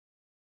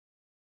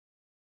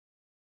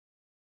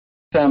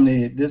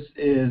Family, this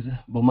is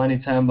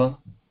Bomani Tamba.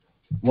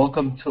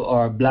 Welcome to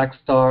our Black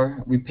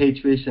Star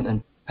Repatriation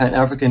and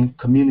Pan-African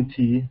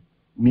Community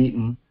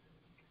meeting.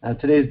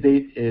 Today's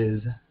date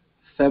is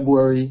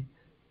February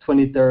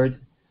 23rd,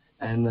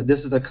 and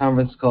this is a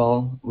conference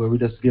call where we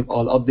just give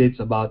all updates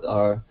about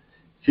our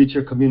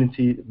future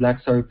community,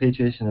 Black Star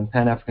Repatriation and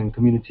Pan-African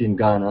Community in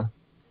Ghana.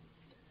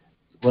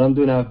 What I'm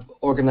doing, I've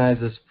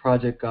organized this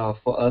project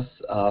for us,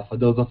 for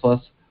those of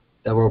us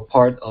that were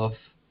part of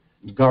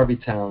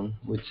Garveytown,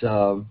 which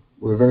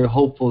we're very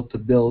hopeful to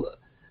build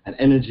an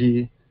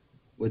energy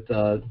with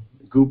a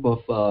group of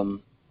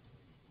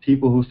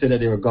people who said that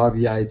they were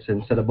Garveyites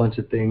and said a bunch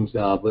of things,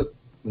 but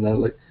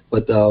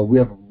we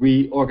have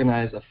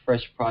reorganized a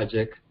fresh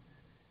project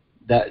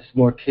that's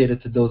more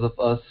catered to those of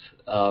us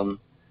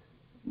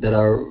that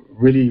are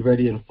really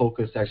ready and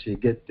focused to actually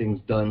get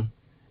things done,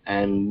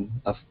 and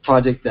a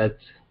project that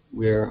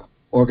we're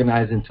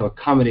organizing to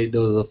accommodate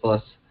those of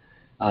us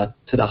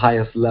to the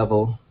highest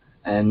level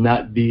and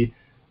not be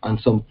on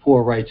some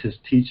poor righteous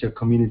teacher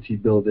community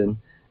building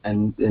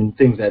and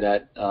things like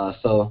that.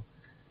 So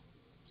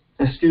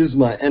excuse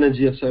my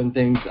energy of certain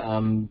things.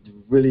 I'm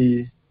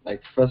really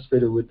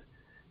frustrated with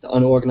the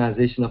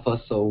unorganization of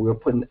us, so we're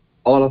putting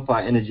all of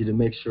our energy to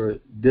make sure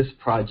this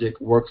project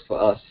works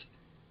for us.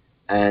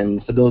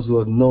 And for those who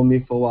have known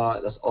me for a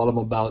while, that's all I'm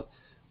about,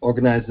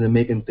 organizing and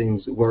making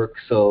things work.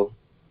 So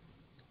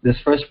this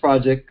fresh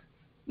project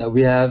that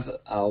we have,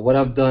 what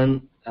I've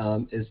done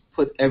is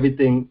put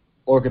everything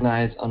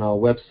organized on our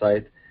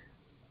website,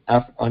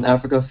 on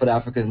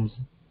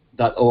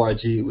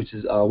africafortheafricans.org, which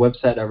is our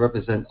website that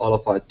represents all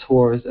of our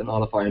tours and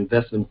all of our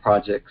investment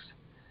projects.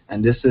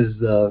 And this is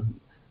the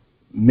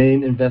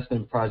main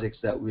investment projects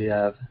that we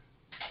have,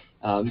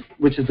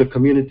 which is the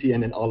community,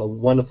 and then all the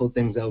wonderful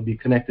things that will be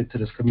connected to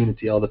this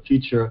community, all the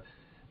future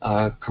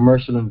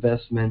commercial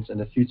investments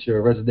and the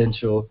future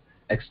residential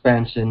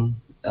expansion.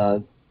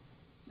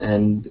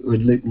 And we're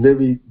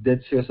literally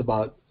dead serious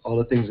about all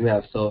the things we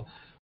have. So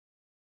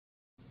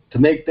to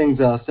make things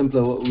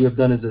simpler, what we have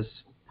done is just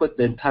put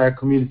the entire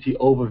community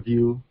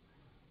overview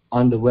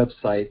on the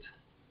website.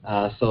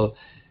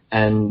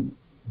 And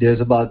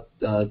there's about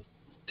 10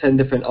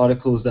 different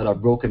articles that are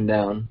broken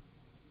down.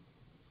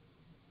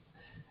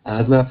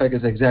 As a matter of fact,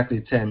 it's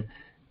exactly 10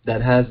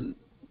 that has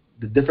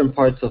the different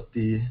parts of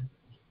the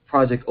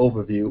project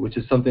overview, which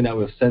is something that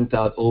we've sent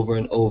out over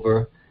and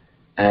over.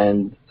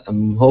 And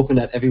I'm hoping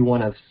that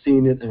everyone has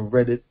seen it and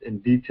read it in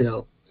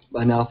detail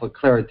by now for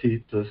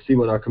clarity to see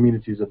what our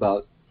community is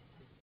about.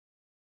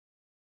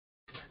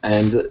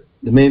 And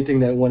the main thing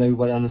that I want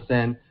everybody to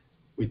understand,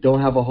 we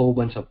don't have a whole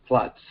bunch of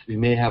plots. We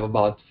may have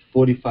about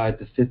 45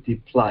 to 50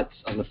 plots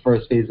on the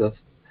first phase of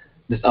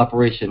this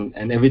operation,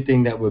 and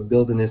everything that we're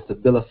building is to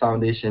build a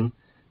foundation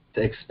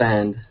to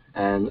expand.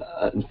 And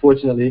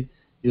unfortunately,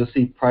 you'll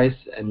see price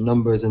and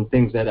numbers and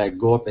things that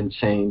go up and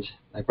change.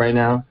 Like right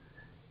now,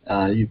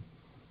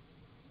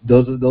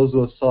 those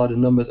who saw the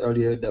numbers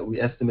earlier that we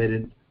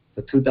estimated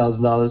for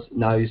 $2,000,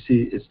 now you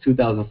see it's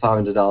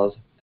 $2,500.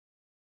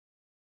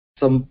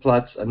 Some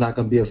plots are not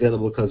going to be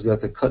available because we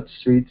have to cut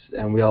streets,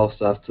 and we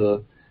also have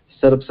to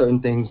set up certain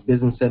things: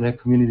 business center,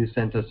 community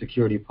center,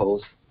 security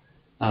posts.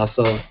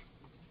 So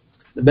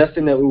the best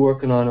thing that we're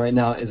working on right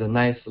now is a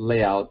nice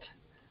layout.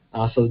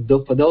 So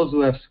for those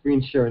who have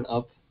screen sharing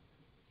up,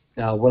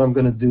 what I'm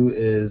going to do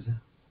is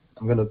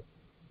I'm going to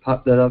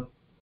pop that up.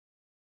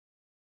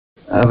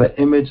 I have an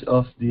image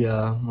of the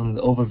one of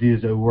the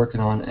overviews that we're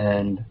working on,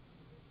 and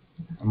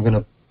I'm going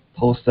to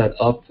post that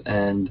up,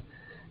 and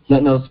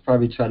nothing else,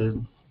 probably try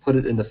to put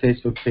it in the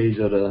Facebook page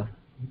or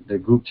the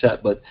group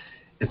chat, but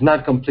it's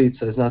not complete,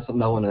 so it's not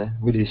something I want to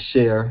really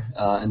share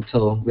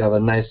until we have a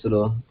nice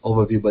little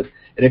overview. But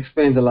it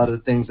explains a lot of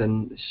the things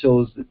and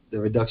shows the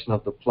reduction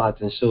of the plots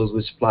and shows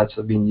which plots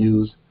are being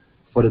used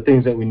for the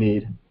things that we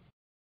need.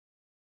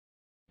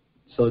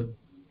 So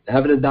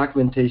having the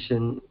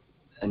documentation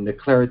and the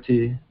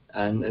clarity,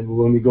 and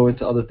when we go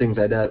into other things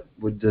like that,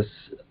 would just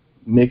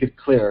make it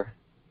clear.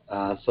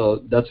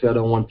 So that's why I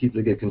don't want people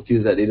to get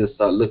confused, that they just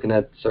start looking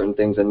at certain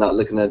things and not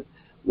looking at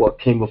what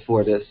came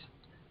before this.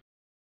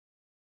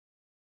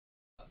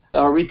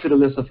 I'll read through the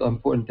list of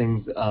important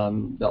things,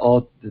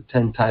 all the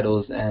 10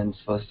 titles, and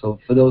so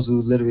for those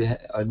who literally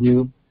are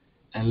new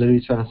and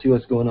literally trying to see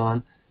what's going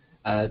on,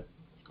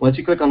 once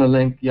you click on the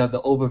link, you have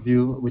the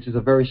overview, which is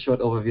a very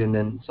short overview, and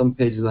then some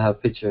pages will have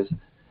pictures.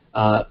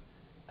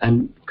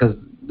 And because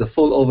the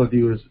full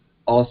overview is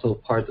also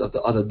part of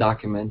the other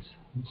documents,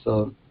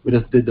 so we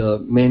just did the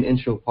main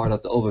intro part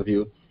of the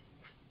overview.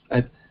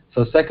 Right?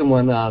 So second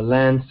one,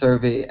 land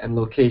survey and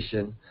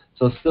location.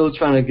 So still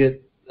trying to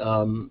get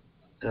an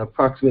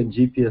approximate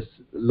GPS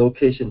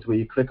location to where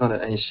you click on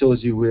it and it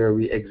shows you where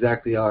we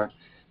exactly are.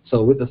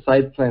 So with the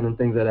site plan and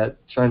things like that,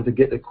 trying to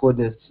get the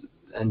coordinates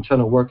and trying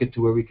to work it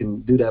to where we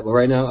can do that. But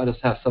right now, I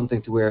just have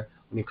something to where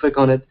when you click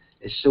on it,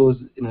 it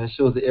shows, it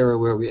shows the area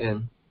where we're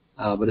in,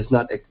 but it's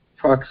not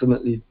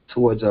approximately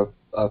towards our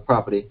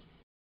property.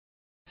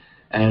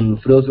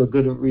 And for those who are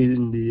good at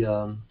reading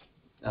the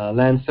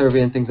land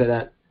survey and things like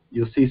that,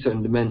 you'll see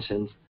certain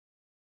dimensions.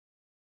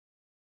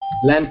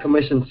 Land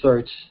commission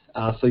search.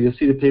 So you'll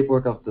see the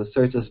paperwork of the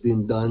search that's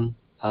being done.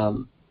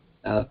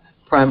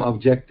 Prime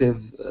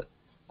objective,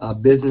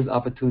 business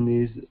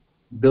opportunities,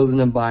 building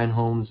and buying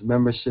homes,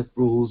 membership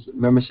rules,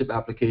 membership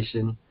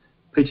application,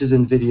 pictures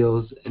and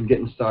videos, and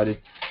getting started.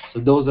 So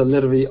those are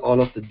literally all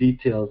of the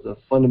details, the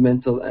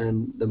fundamental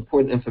and the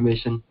important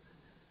information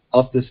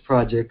of this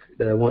project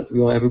that we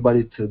want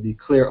everybody to be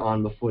clear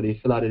on before they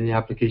fill out any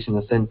application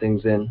and send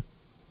things in.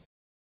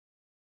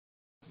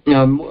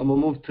 I'm going to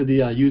move to the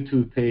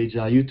YouTube page,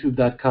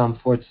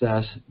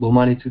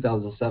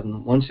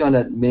 youtube.com/Bomani2007. Once you're on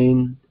that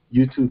main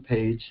YouTube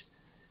page,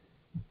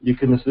 you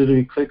can just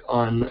literally click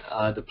on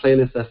the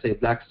playlist that say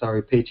Black Star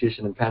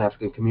Repatriation and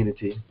Pan-African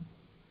Community.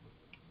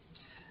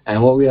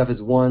 And what we have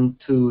is 1,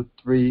 2,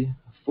 3,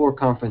 4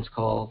 conference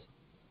calls,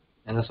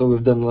 and that's what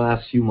we've done the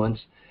last few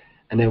months.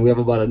 And then we have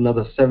about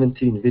another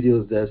 17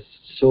 videos that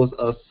shows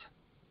us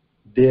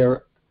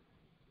there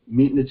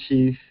meeting the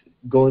chief,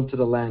 going to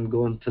the land,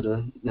 going to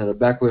the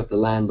back way of the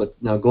land, but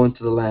now going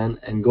to the land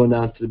and going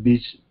down to the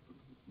beach,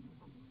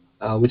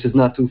 which is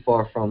not too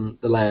far from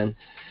the land.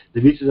 The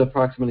beach is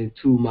approximately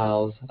 2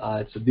 miles.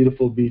 It's a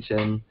beautiful beach,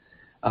 and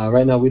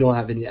right now we don't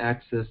have any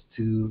access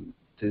to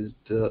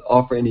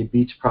offer any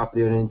beach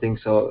property or anything.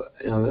 So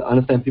I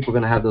understand people are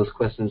going to have those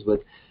questions,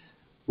 but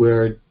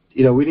we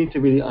need to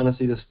really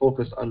honestly just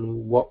focus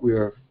on what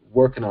we're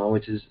working on,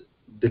 which is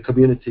the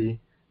community.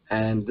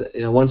 And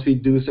once we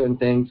do certain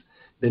things,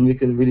 then we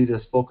can really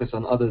just focus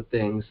on other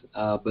things.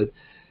 But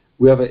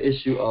we have an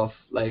issue of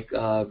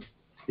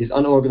these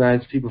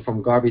unorganized people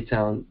from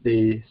Garveytown.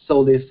 They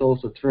sold their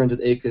souls for 300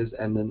 acres,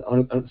 and then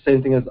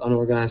same thing as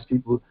unorganized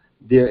people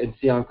there in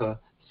Sianka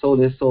sold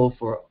their soul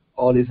for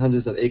all these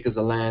hundreds of acres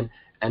of land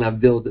and have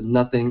built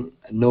nothing,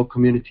 no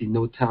community,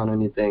 no town or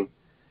anything.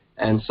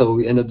 And so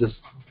we end up just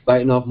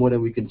biting off more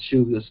than we can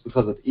chew just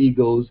because of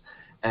egos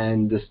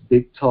and this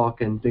big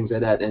talk and things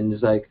like that. And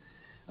it's like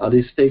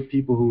these fake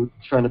people who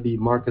trying to be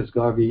Marcus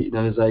Garvey.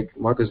 It's like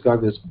Marcus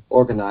Garvey is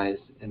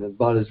organized and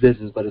about his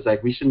business, but it's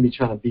like we shouldn't be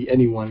trying to be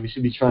anyone. We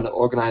should be trying to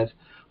organize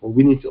what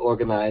we need to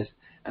organize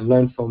and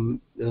learn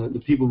from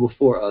the people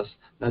before us,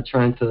 not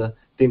trying to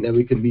think that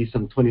we can be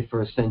some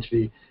 21st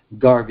century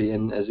Garvey.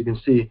 And as you can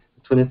see,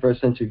 21st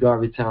century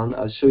Garveytown,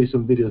 I'll show you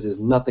some videos. There's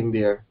nothing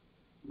there,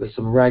 but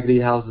some raggedy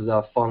houses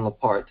are falling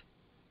apart.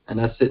 And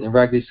that's it in a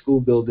raggedy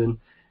school building,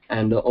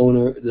 and the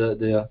owner,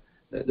 the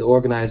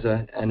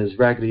organizer, and his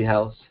raggedy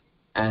house.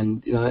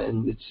 And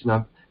and it's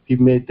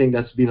people may think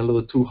that's being a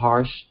little too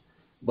harsh,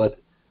 but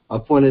my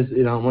point is,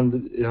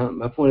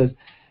 my point is,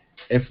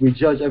 if we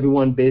judge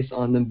everyone based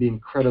on them being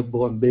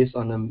credible and based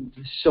on them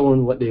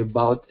showing what they're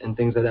about and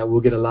things like that,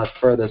 we'll get a lot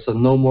further. So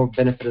no more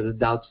benefit of the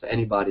doubts for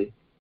anybody.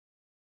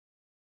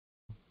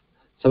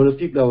 Some of the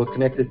people that were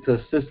connected to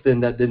assisting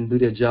that didn't do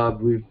their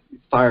job, we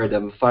fired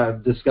them.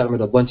 Just got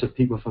rid of a bunch of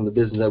people from the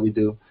business that we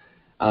do,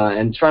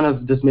 and trying to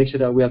just make sure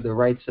that we have the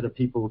right set of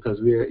people, because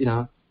we're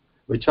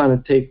trying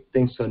to take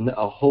things to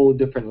a whole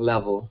different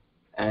level,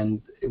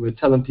 and we're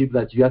telling people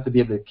that you have to be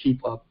able to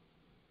keep up.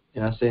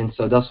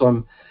 So that's why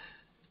I'm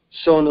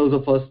showing those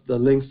of us the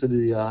links to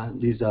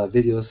these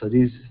videos. So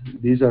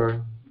these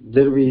are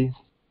literally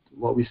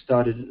what we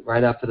started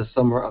right after the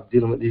summer of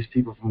dealing with these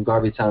people from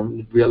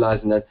Garveytown,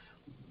 realizing that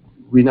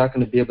we're not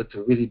going to be able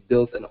to really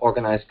build an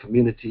organized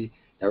community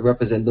that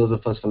represent those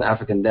of us from the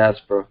African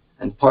diaspora.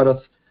 And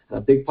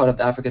a big part of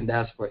the African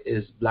diaspora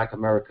is Black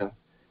America.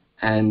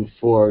 And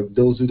for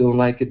those who don't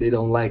like it, they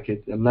don't like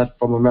it. I'm not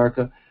from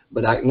America,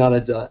 but I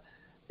acknowledge the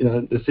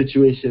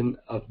situation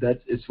of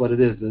that. It's what it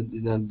is.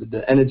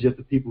 The energy of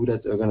the people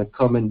that are going to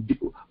come and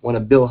want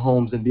to build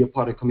homes and be a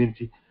part of the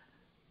community,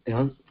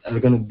 are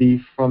going to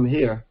be from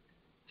here.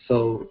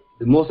 So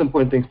the most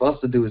important thing for us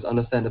to do is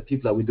understand the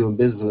people that we're doing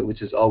business with,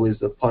 which is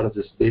always a part of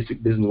this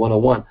basic business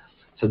 101.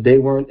 So they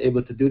weren't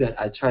able to do that.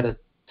 I try to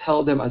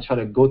tell them, I try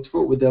to go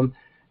through it with them,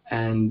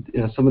 and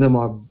some of them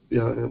are,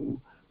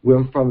 where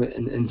I'm from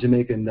in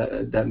Jamaica, and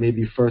that may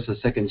be first or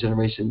second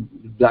generation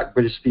Black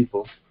British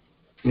people,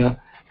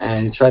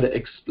 and try to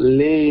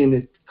explain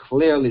it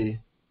clearly,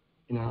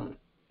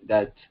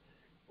 that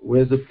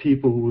we're the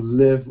people who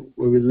live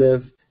where we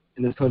live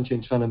in this country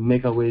and trying to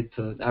make our way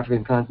to the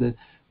African continent.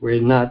 We're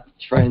not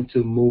trying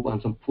to move on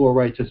some poor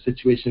righteous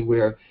situation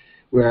where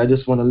I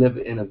just want to live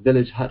in a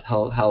village hut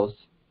house.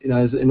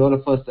 In order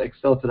for us to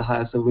excel to the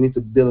highest level, we need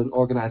to build an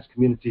organized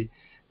community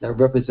that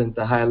represents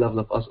the higher level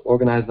of us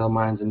organizing our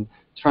minds and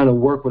trying to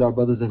work with our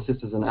brothers and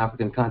sisters on the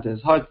African continent.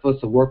 It's hard for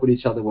us to work with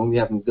each other when we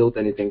haven't built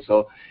anything.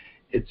 So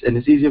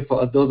it's easier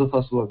for those of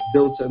us who have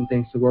built certain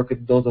things to work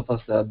with those of us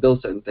that have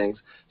built certain things.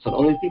 So the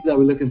only people that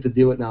we're looking to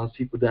deal with now is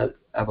people that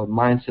have a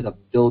mindset of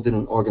building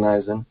and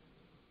organizing.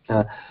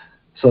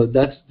 So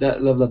that's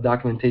that level of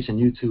documentation.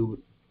 YouTube,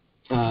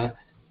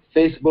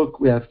 Facebook.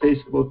 We have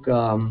Facebook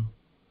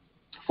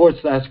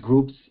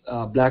 /groups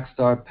Black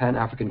Star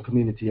Pan-African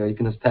Community, or you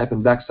can just type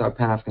in Black Star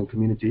Pan-African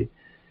Community,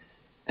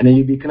 and then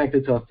you'll be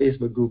connected to our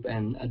Facebook group.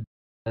 And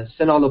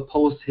send all the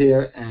posts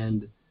here,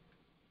 and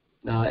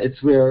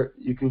it's where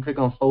you can click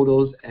on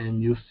photos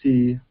and you'll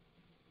see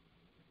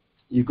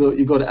you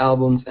go to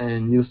albums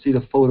and you'll see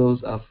the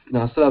photos of,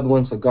 I still have the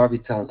ones for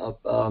Garveytown up.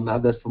 I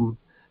have that for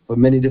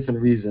many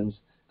different reasons.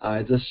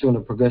 Just showing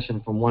a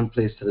progression from one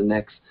place to the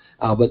next.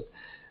 But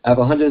I have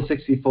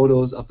 160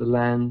 photos of the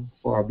land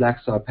for our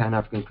Black Star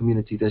Pan-African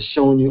community that's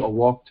showing you a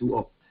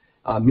walkthrough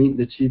of meeting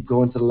the chief,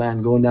 going to the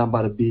land, going down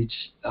by the beach.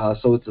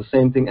 So it's the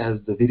same thing as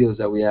the videos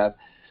that we have.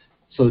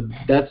 So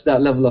that's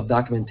that level of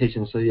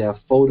documentation. So you have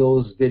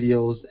photos,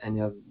 videos, and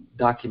you have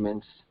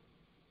documents.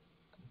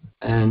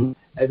 And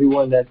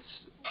everyone that's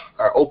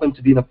are open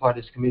to being a part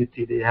of this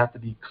community, they have to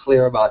be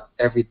clear about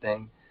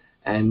everything.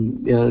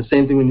 And the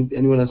same thing when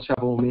anyone that's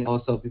traveling with me,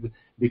 also people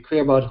be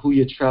clear about who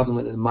you're traveling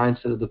with and the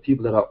mindset of the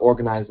people that are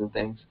organizing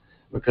things,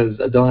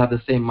 because I don't have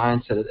the same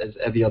mindset as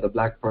every other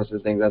black person.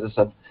 Things I just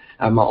have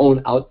my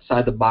own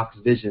outside the box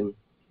vision,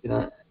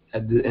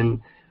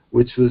 and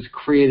which was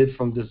created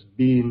from just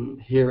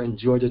being here in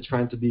Georgia,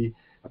 trying to be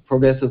a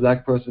progressive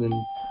black person and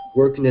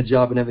working a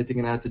job and everything,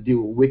 and I had to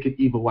deal with wicked,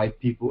 evil white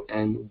people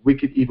and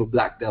wicked, evil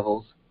black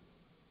devils.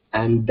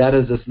 And that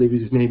has just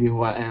literally just made me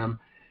who I am.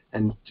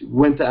 And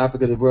went to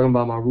Africa to learn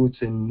about my roots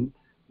and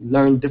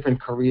learn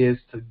different careers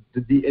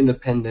to be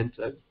independent.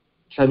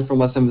 Transform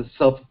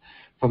myself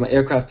from an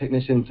aircraft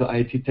technician to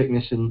IT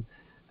technician,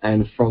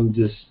 and from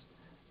just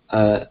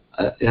a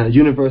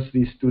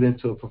university student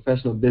to a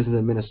professional business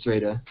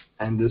administrator.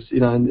 And this,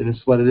 and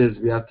it's what it is.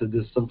 We have to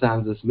just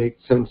sometimes just make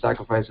certain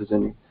sacrifices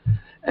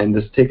and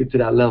just take it to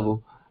that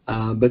level.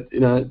 But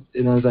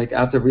it's like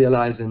after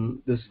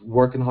realizing this,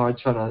 working hard,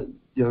 trying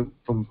to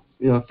from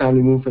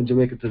family moved from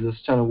Jamaica to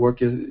just trying to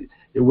work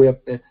your way up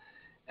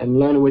and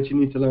learning what you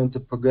need to learn to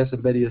progress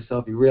and better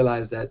yourself, you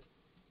realize that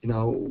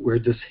we're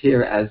just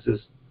here as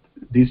just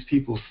these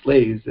people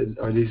slaves,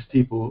 or these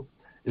people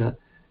and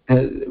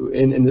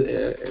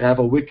have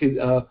a wicked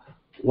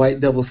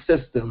white devil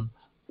system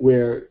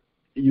where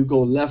you go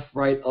left,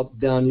 right, up,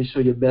 down, you show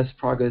your best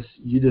progress,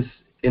 you just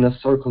in a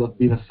circle of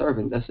being a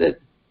servant. That's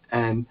it.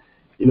 And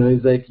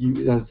it's like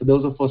for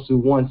those of us who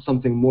want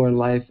something more in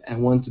life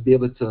and want to be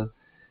able to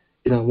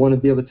want to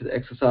be able to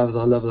exercise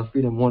our level of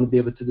freedom, want to be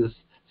able to just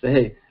say,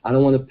 hey, I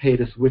don't want to pay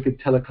this wicked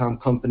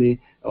telecom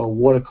company or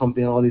water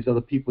company and all these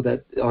other people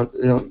that are,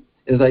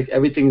 it's like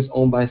everything is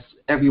owned by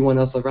everyone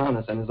else around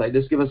us. And it's like,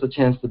 just give us a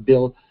chance to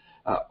build,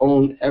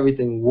 own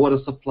everything, water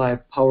supply,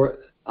 power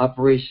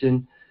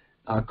operation,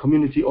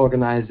 community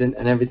organizing,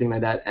 and everything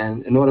like that.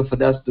 And in order for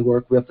that to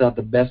work, we have to have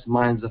the best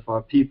minds of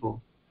our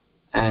people.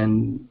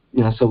 And,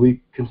 so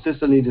we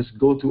consistently just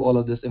go through all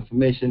of this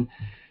information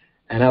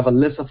and have a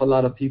list of a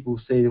lot of people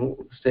who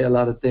say a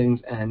lot of things.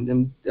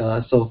 And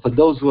so for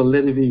those who are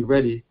literally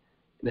ready,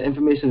 the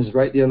information is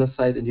right there on the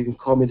site, and you can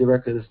call me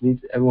directly. Just need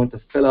everyone to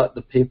fill out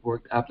the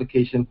paperwork, the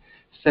application,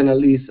 send at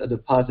least a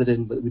deposit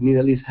in, but we need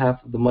at least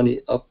half of the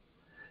money up.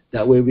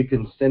 That way we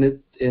can send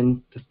it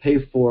in to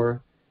pay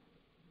for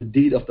the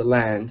deed of the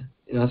land.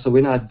 So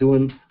we're not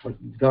doing what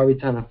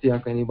Garveytown and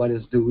Fiacre anybody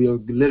else do. We are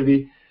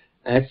literally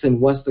asking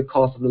what's the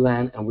cost of the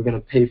land, and we're going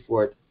to pay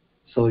for it.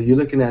 So you're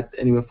looking at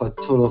anywhere for a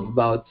total of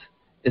about,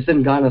 it's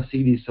in Ghana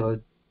CD, so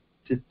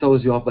it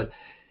throws you off, but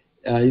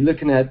you're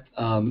looking at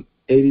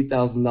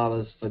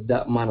 $80,000 for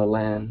that amount of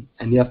land,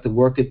 and you have to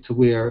work it to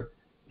where,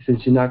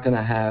 since you're not going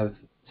to have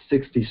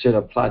 60 straight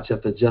up plots, you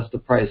have to adjust the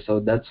price. So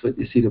that's what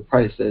you see the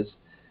price is.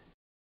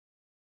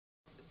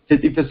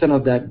 50%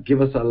 of that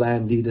give us a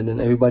land deed, and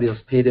then everybody else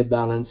pay their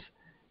balance,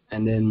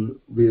 and then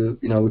we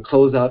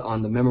close out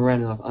on the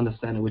memorandum of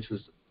understanding, which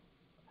was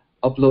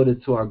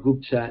uploaded to our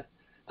group chat,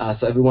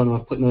 so everyone will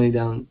put money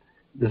down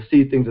to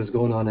see things that's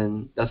going on.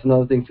 And that's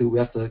another thing too, we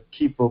have to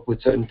keep up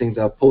with certain things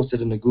that are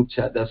posted in the group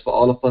chat. That's for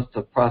all of us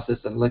to process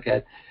and look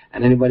at,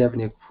 and anybody have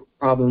any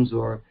problems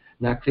or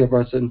not clear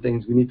about certain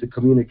things, we need to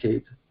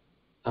communicate.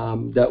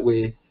 That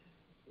way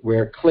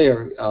we're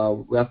clear.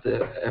 We have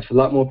to, if a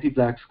lot more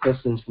people ask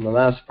questions from the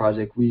last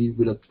project, we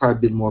would have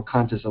probably been more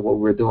conscious of what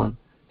we're doing.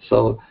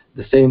 So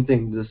the same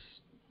thing, just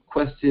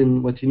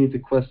question what you need to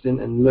question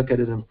and look at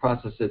it and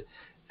process it,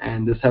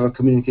 and just have a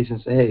communication,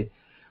 say, hey,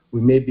 we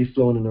may be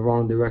flowing in the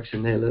wrong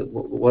direction. Hey,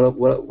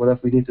 what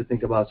if we need to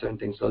think about certain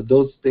things? So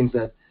those things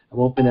that I'm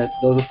hoping that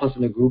those of us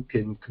in the group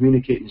can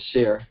communicate and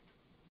share.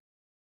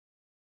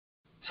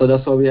 So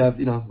that's why we have,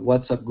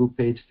 WhatsApp group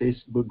page,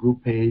 Facebook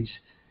group page,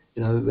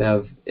 we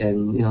have,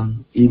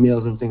 and,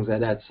 emails and things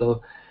like that.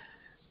 So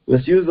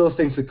let's use those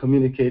things to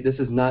communicate. This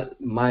is not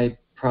my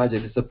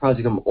project. It's a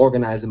project I'm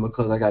organizing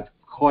because I got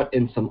caught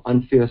in some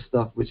unfair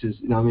stuff, which is,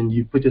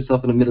 you put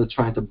yourself in the middle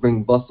trying to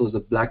bring bustles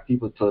of black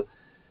people to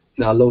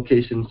our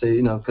location, say,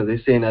 because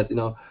they're saying that,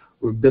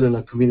 we're building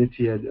a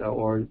community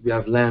or we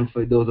have land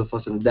for those of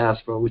us in the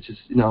diaspora, which is,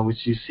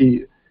 which you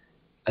see.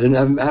 I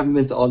haven't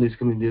been to all these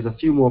communities. There's a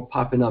few more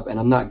popping up, and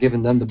I'm not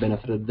giving them the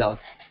benefit of the doubt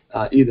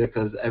either,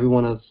 because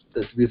everyone else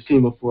that we've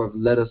seen before have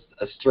led us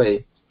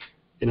astray.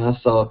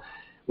 So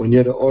when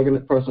you're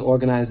the person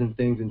organizing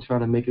things and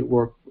trying to make it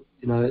work,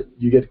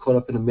 you get caught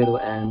up in the middle,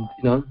 and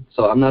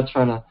so I'm not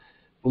trying to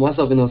put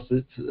myself in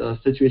a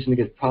situation to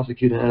get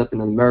prosecuted and end up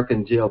in an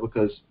American jail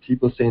because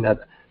people saying that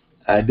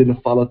I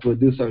didn't follow through or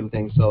do certain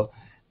things. So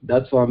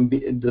that's why I'm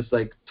just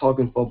like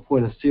talking from a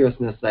point of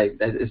seriousness, like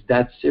that it's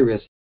that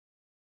serious.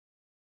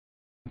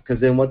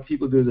 Because then what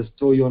people do is just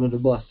throw you under the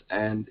bus,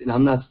 and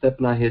I'm not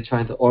stepping out here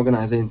trying to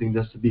organize anything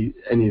just to be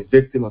any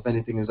victim of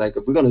anything. It's like,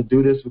 if we're gonna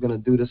do this, we're gonna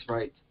do this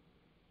right,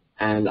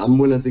 and I'm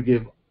willing to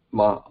give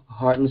my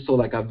heart and soul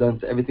like I've done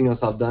to everything else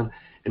I've done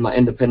in my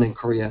independent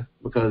career,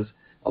 because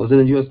I was in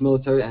the U.S.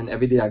 military, and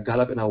every day I got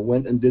up and I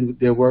went and did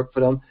their work for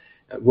them.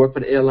 I worked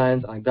for the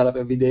airlines. I got up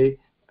every day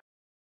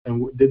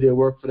and did their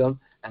work for them,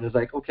 and it's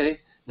like,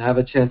 okay, now I have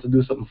a chance to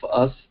do something for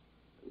us.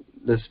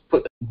 Let's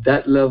put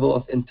that level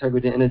of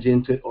integrity and energy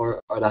into it,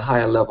 or at a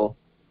higher level.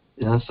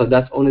 So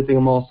that's the only thing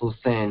I'm also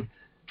saying,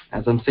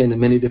 as I'm saying the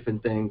many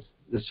different things,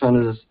 just trying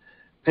to just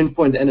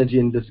pinpoint the energy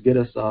and just get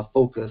us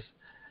focused.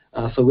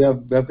 So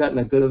we've gotten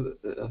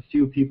a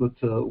few people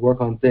to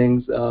work on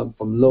things,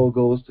 from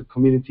logos to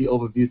community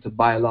overview to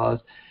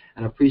bylaws,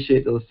 and I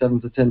appreciate those 7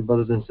 to 10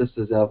 brothers and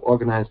sisters that have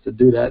organized to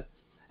do that.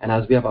 And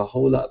as we have a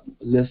whole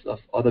list of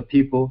other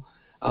people,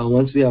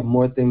 once we have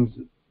more things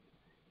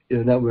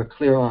that we're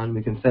clear on,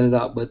 we can send it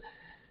out. But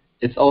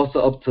it's also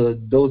up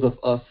to those of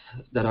us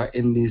that are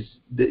in these,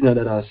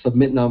 that are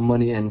submitting our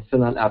money and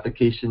filling out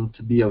application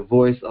to be a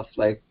voice of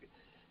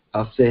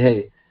say,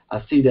 hey,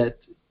 I see that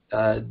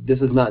this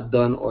is not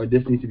done, or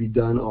this needs to be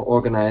done or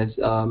organized.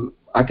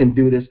 I can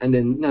do this, and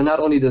then not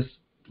only just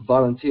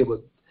volunteer,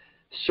 but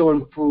show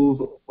and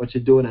prove what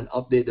you're doing and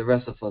update the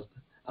rest of us.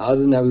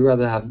 Other than that, we'd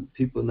rather have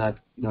people not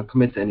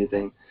commit to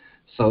anything.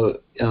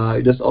 So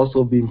just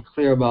also being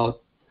clear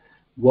about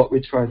what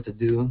we're trying to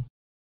do,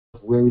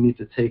 where we need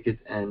to take it,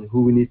 and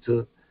who we need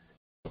to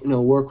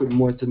work with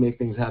more to make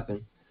things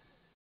happen.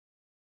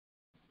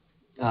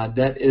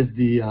 That is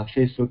the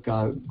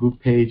Facebook group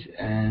page,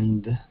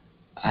 and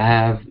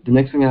the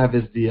next thing I have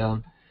is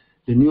the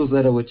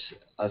newsletter, which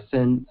I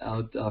send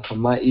out from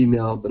my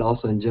email, but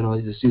also in general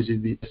it just usually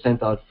be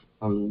sent out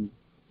from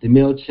the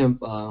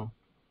MailChimp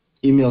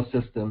email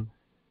system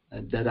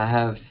that I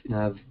have,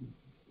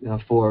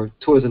 for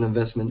tours and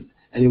investment.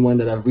 Anyone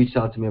that I've reached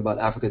out to me about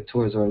Africa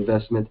tours or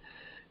investment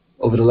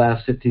over the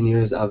last 15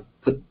 years, I've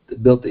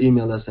built the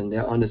email list, and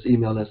they're on this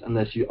email list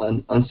unless you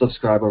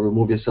unsubscribe or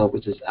remove yourself,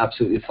 which is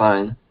absolutely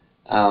fine.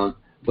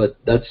 But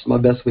that's my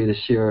best way to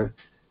share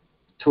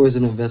tours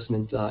and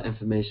investment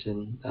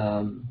information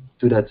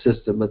through that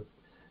system. But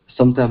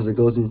sometimes it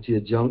goes into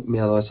your junk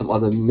mail or some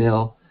other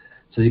mail,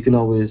 so you can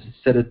always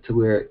set it to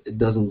where it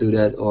doesn't do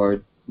that,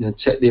 or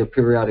check there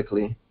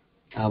periodically.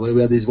 But we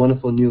have these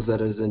wonderful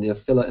newsletters, and they're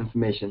full of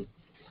information.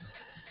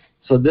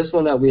 So this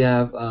one that we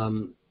have,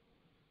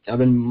 I've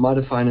been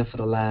modifying it for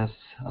the last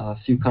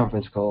few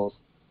conference calls.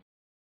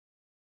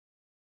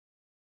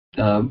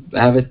 I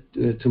have it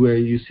to where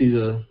you see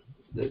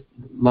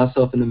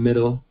myself in the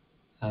middle,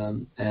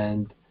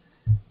 and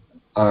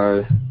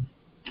our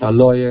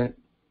lawyer,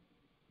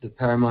 the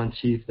paramount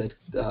chief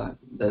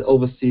that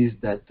oversees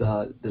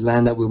the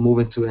land that we're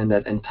moving to in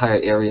that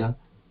entire area,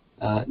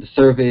 the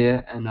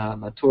surveyor, and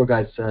my tour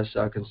guide /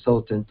 our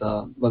consultant,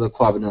 Brother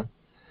Kwabena.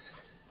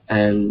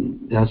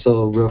 And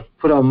so we'll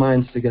put our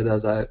minds together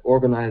as I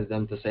organize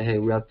them to say, hey,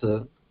 we have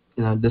to,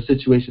 the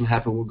situation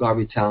happened with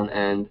Garveytown,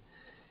 and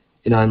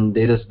and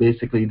they just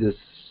basically just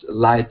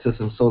lied to us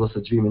and sold us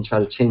a dream and try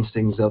to change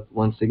things up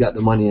once they got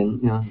the money.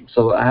 And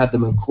so I have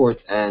them in court,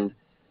 and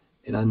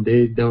and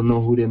they don't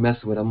know who they're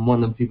messing with. I'm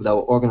one of the people that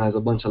will organize a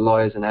bunch of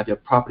lawyers and have your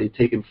property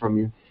taken from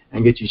you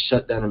and get you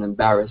shut down and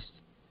embarrassed.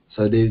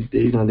 So they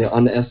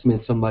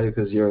underestimate somebody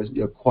because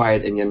you're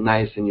quiet and you're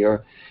nice and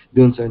you're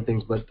doing certain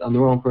things, but I'm the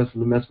wrong person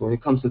to mess with. When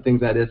it comes to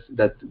things like this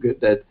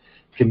that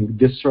can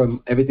destroy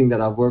everything that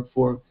I've worked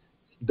for,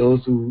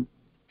 those who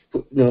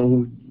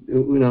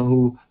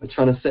who are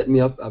trying to set me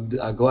up,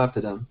 I go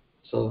after them.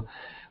 So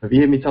if you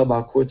hear me talk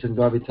about courts in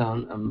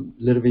Garveytown, I'm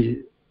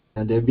literally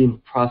they're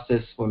being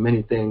processed for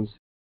many things.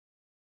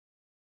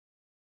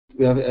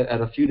 We have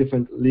had a few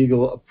different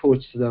legal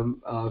approaches to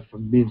them,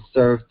 from being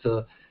served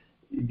to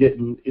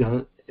getting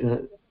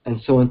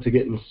and so on, to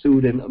getting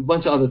sued, and a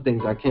bunch of other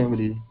things I can't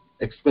really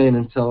explain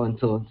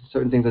until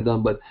certain things are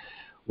done. But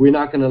we're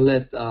not going to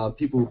let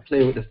people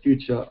play with the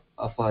future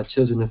of our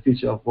children, the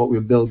future of what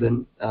we're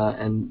building,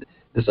 and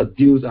just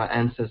abuse our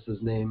ancestors'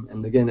 name.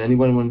 And again,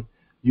 anyone want to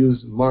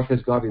use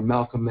Marcus Garvey,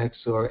 Malcolm X,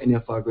 or any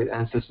of our great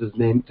ancestors'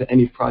 name to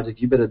any project,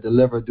 you better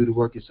deliver, do the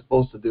work you're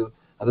supposed to do.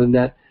 Other than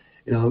that,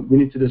 we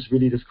need to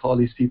just call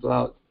these people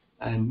out,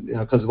 and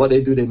because what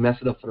they do, they mess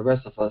it up for the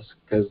rest of us.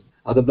 Because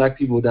other black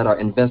people that are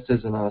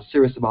investors and are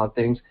serious about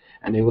things,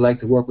 and they would like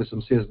to work with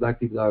some serious black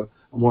people that are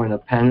more in a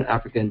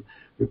Pan-African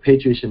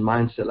repatriation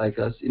mindset like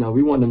us,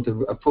 we want them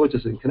to approach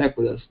us and connect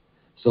with us.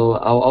 So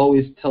I'll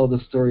always tell the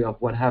story of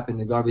what happened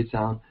in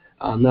Garveytown.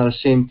 I'm not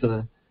ashamed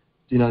to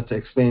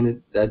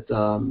explain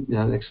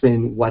it,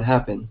 explain what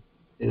happened,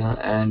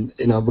 and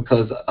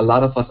because a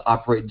lot of us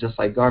operate just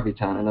like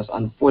Garveytown, and that's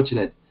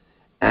unfortunate.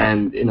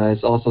 And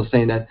it's also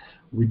saying that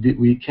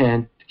we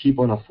can't keep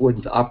on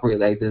affording to operate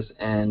like this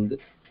and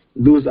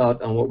lose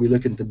out on what we're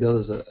looking to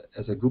build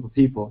as a group of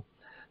people.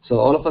 So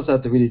all of us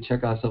have to really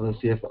check ourselves and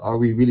see if are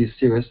we really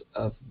serious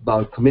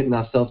about committing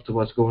ourselves to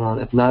what's going on.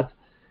 If not,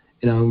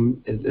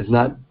 is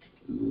not,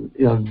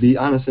 be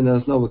honest and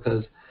let us know,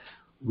 because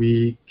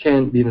we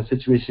can't be in a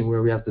situation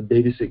where we have to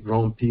babysit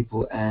grown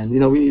people, and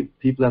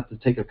people have to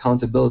take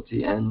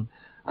accountability and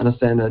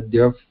understand that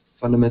they're a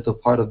fundamental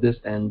part of this,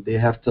 and they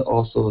have to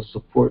also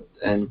support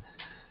and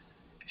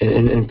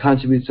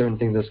contribute certain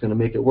things that's going to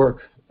make it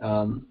work.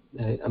 I'm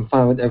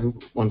fine with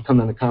everyone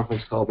coming on the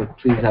conference call, but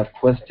please have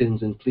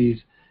questions, and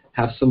please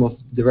have some of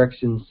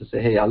directions to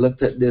say, hey, I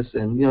looked at this,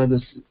 and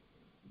just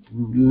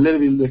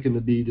literally looking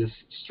to be just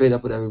straight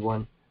up with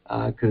everyone,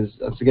 because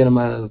again, I'm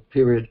at a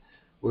period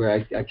where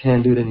I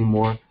can't do it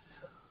anymore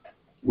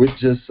with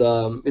just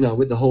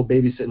with the whole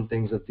babysitting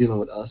things of dealing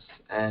with us.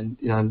 And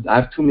I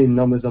have too many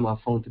numbers on my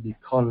phone to be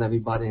calling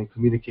everybody and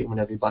communicating with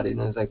everybody,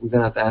 and it's like we're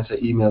gonna have to answer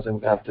emails, and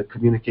we're gonna have to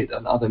communicate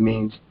on other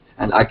means,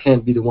 and I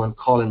can't be the one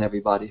calling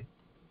everybody.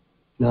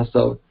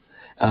 So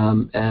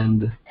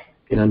and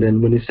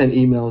then when they send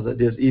emails,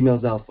 there's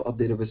emails out for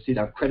updated receipt.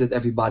 I credit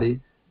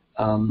everybody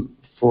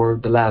for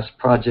the last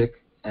project,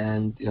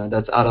 and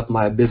that's out of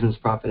my business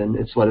profit, and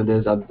it's what it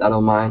is. I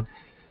don't mind,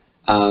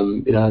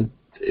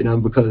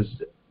 because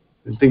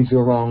when things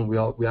go wrong, we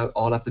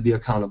all have to be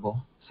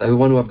accountable. So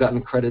everyone who I've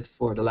gotten credit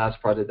for the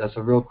last project, that's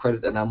a real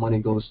credit, and that money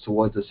goes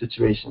towards the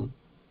situation.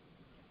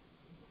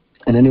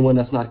 And anyone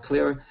that's not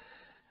clear,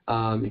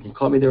 you can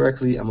call me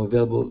directly. I'm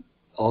available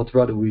all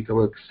throughout the week. I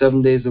work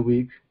 7 days a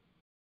week.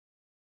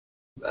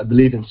 I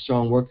believe in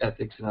strong work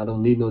ethics, and I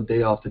don't need no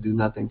day off to do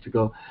nothing, to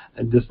go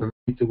and just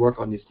to work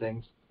on these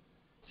things.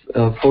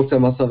 Folks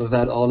like myself have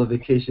had all the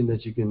vacation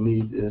that you can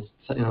need,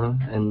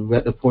 and we're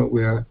at the point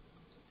where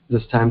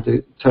it's time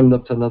to turn it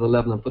up to another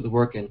level and put the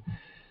work in.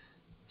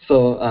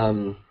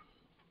 So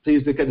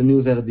please look at the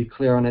newsletter, be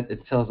clear on it.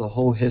 It tells a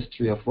whole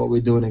history of what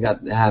we're doing.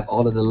 They have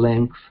all of the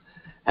links,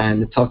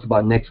 and it talks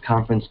about next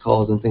conference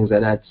calls and things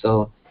like that.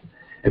 So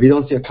if you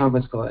don't see a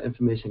conference call,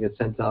 information gets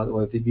sent out,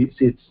 or if you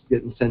see it's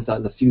getting sent out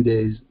in a few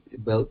days,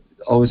 but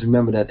always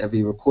remember that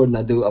every recording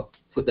I do, I'll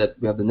put that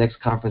we have the next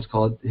conference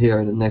call here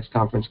and the next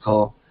conference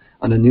call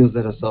on the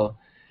newsletter. So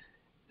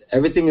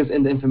everything is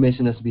in the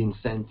information that's being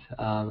sent.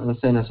 I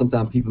understand that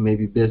sometimes people may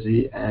be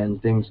busy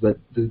and things, but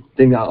the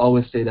thing I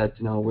always say that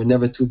we're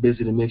never too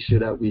busy to make sure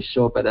that we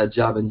show up at that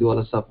job and do all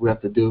the stuff we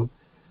have to do.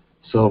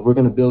 So if we're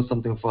going to build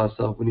something for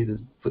ourselves, we need to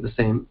put the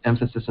same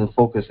emphasis and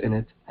focus in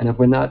it. And if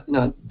we're not,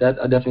 that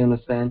I definitely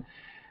understand.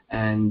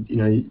 And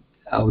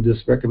I would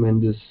just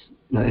recommend this.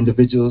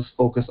 Individuals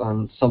focus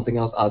on something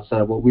else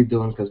outside of what we're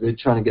doing, because we're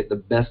trying to get the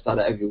best out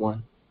of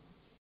everyone.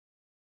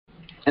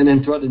 And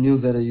then throughout the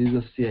newsletter, you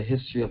just see a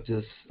history of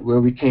just where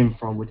we came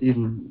from, with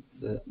even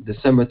the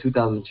December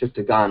 2000 trip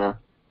to Ghana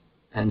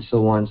and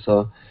so on.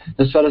 So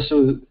let's try to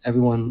show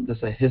everyone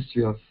just a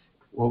history of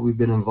what we've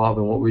been involved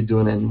in, what we're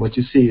doing. And what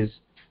you see is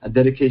a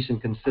dedication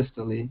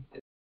consistently.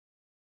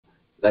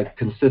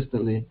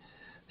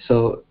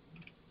 So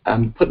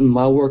I'm putting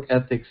my work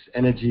ethics,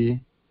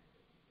 energy,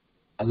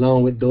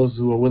 along with those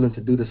who are willing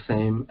to do the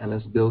same, and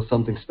let's build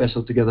something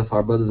special together for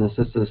our brothers and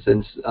sisters,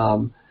 since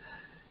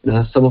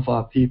some of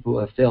our people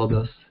have failed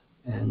us,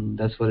 and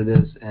that's what it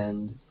is.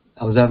 And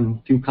I was having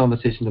a few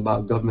conversations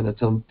about government. I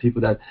tell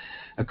people that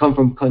I come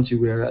from a country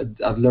where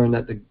I've learned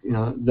that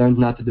learned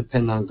not to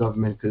depend on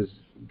government, because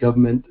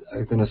government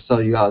are going to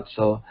sell you out.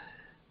 So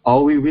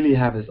all we really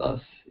have is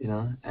us,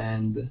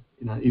 and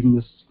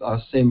even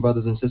our same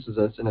brothers and sisters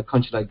that's in a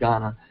country like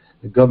Ghana,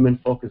 the government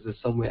focus is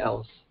somewhere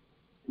else.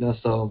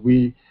 So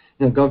we,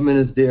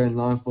 government is there and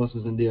law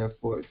enforcement is there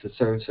to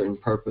serve a certain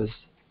purpose.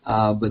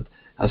 But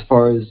as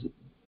far as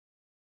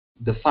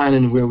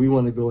defining where we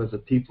want to go as a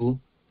people,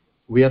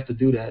 we have to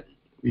do that.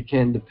 We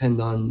can't depend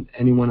on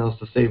anyone else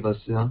to save us,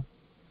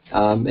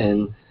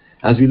 And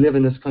as we live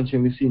in this country,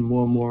 and we see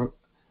more and more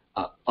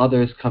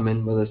others come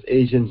in, whether it's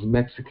Asians,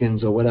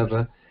 Mexicans, or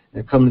whatever,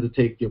 and coming to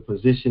take your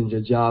positions,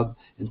 your job,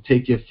 and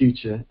take your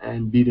future,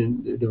 and be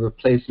the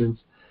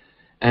replacements.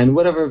 And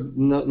whatever,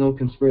 no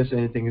conspiracy or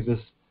anything, is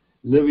just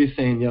literally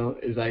saying,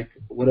 is like,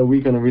 what are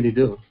we going to really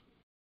do?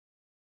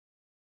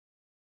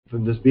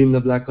 From just being in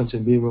the black country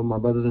and being with my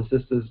brothers and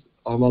sisters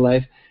all my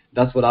life,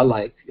 that's what I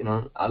like.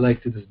 I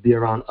like to just be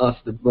around us,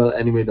 the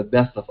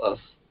best of us.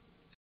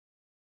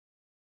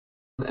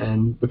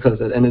 And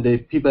because at the end of the day,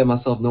 people like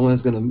myself, no one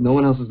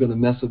else is gonna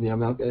mess with me.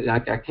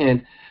 I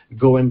can't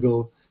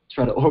go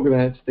try to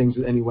organize things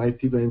with any white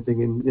people or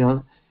anything.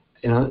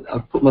 And I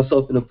put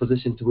myself in a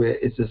position to where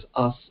it's just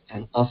us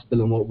and us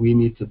building what we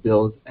need to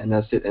build, and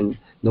that's it. And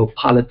no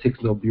politics,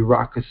 no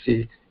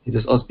bureaucracy. It's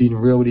just us being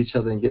real with each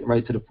other and getting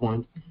right to the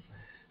point.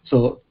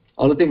 So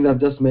all the things I've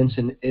just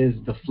mentioned is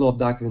the flow of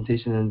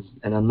documentation,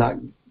 and I'm not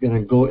going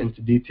to go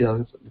into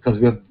details because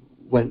we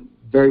went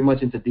very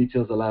much into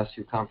details the last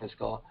few conference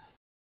calls.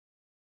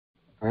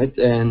 All right,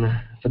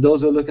 and for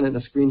those who are looking at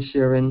the screen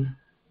sharing,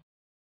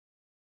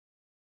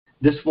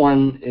 this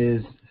one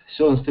is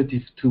showing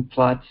 52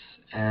 plots,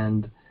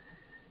 and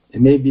it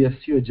may be a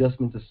few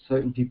adjustments to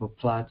certain people's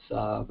plots,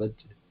 but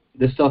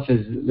this stuff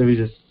is literally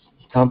just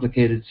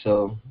complicated,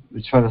 so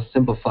we're trying to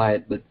simplify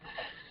it. But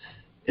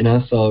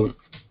so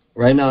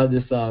right now,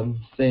 this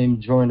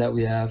same drawing that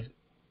we have,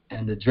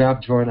 and the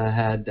draft drawing I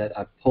had that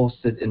I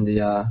posted in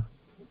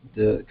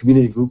the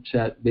community group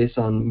chat based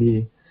on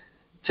me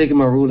taking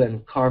my ruler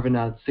and carving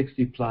out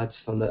 60 plots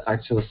from the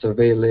actual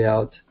survey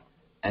layout,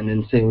 and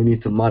then saying we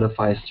need to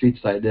modify streets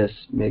like this,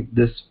 make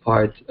this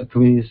part a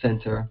community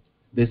center,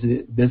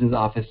 business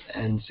office,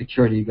 and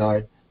security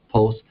guard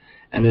post,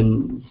 and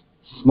then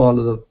small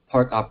little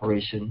park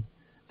operation.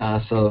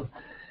 So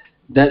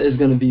that is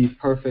going to be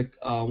perfect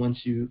once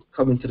you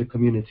come into the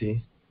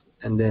community.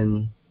 And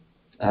then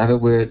I have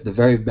it where at the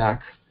very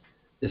back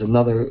there's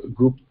another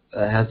group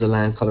that has the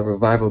land called a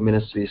Revival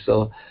Ministry.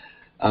 So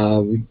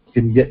we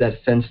can get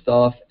that fenced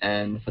off,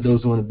 and for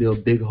those who want to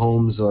build big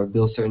homes or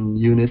build certain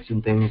units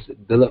and things,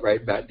 build it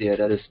right back there.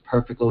 That is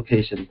perfect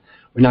location.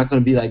 We're not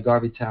going to be like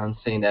Garveytown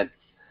saying that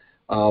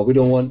we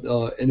don't want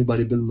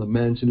anybody building a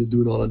mansion and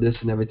doing all of this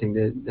and everything.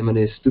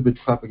 They're stupid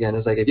propaganda.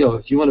 It's like, if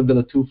you want to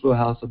build a 2-floor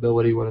house or build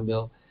whatever you want to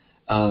build,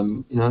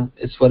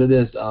 it's what it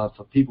is.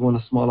 For people in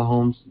the smaller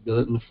homes, build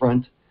it in the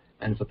front,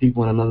 and for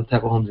people in another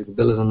type of homes, you can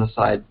build it on the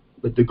side.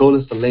 But the goal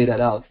is to lay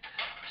that out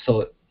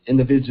so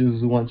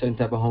individuals who want certain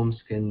type of homes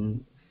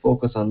can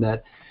focus on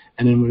that.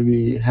 And then when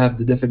we have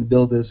the different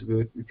builders,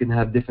 we can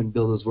have different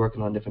builders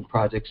working on different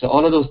projects. So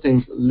all of those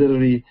things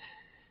literally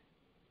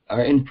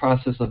are in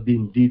process of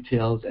being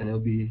detailed, and it'll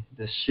be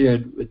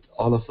shared with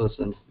all of us,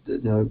 and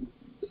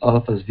all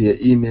of us via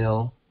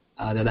email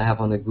that I have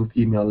on the group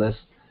email list.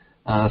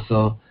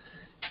 So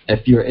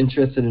if you're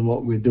interested in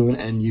what we're doing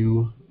and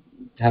you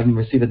haven't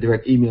received a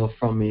direct email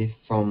from me,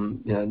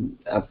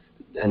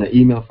 and an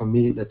email from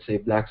me, let's say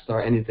Black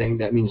Star, anything,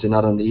 that means you're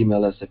not on the email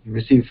list. If you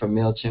receive it from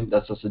MailChimp,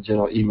 that's just a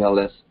general email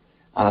list.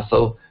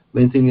 So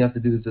main thing you have to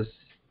do is just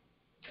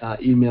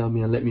email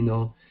me and let me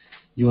know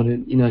you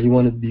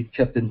want to be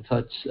kept in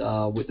touch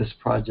with this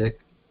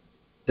project.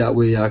 That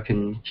way I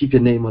can keep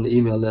your name on the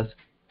email list,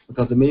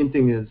 because the main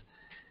thing is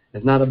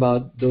it's not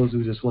about those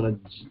who just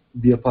want to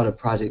be a part of the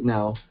project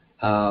now.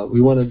 We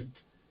want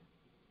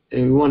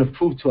to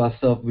prove to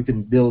ourselves we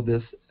can build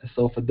this.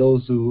 So for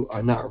those who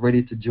are not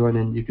ready to join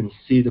in, you can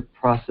see the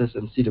process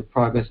and see the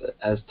progress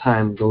as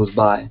time goes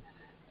by,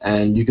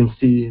 and you can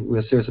see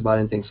we're serious about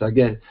anything. So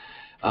again,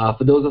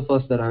 for those of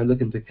us that are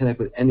looking to connect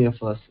with any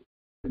of us,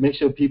 make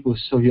sure people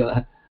show you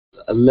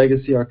a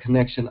legacy or a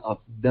connection of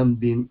them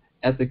being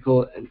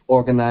ethical and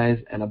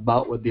organized and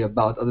about what they're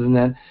about. Other than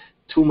that,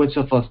 too much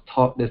of us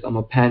talk this. I'm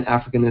a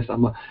Pan-Africanist.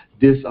 I'm a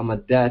this. I'm a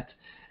that.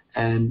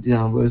 And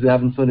we was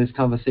having some of these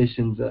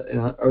conversations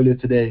earlier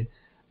today.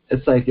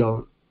 It's like,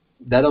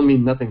 that don't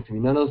mean nothing to me.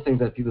 None of those things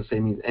that people say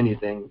means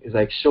anything. It's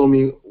like, show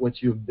me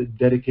what you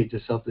dedicate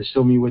yourself to.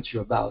 Show me what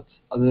you're about.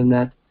 Other than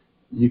that,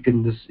 you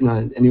can just,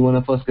 any one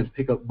of us can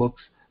pick up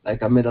books.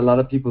 Like I met a lot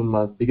of people in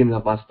the beginning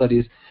of my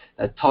studies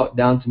that talked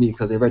down to me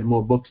because they read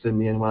more books than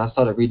me. And when I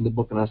started reading the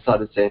book and I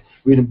started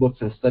reading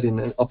books and studying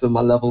and up in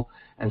my level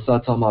and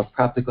started talking about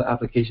practical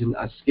application,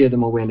 I scared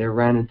them away and they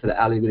ran into the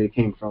alley where they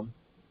came from.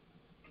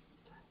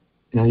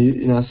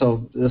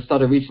 So I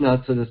started reaching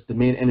out to the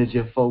main energy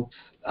of folks.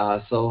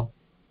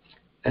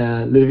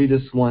 Literally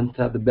just want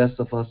to have the best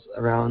of us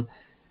around.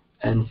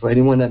 And for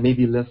anyone that may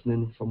be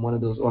listening from one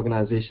of those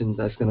organizations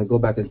that's going to go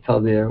back and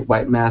tell their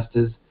white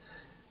masters,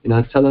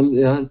 tell them,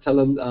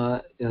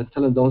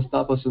 don't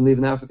stop us from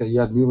leaving Africa. You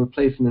have new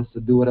replacements to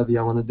do whatever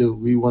you want to do.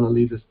 We want to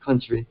leave this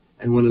country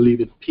and want to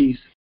leave it peace.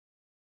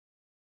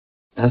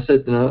 And I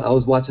said, I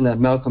was watching that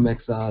Malcolm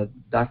X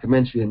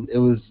documentary, and it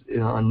was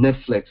on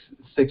Netflix,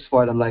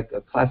 6-part. I'm like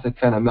a classic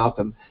fan of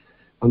Malcolm,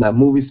 from that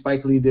movie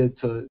Spike Lee did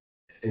to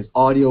his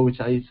audio, which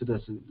I used to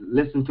just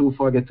listen to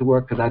before I get to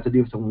work because I had to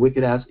deal with some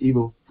wicked ass,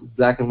 evil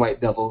black and white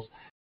devils.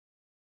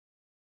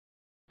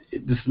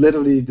 Just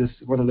literally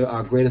one of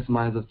our greatest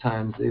minds of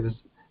times. It was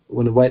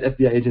when the white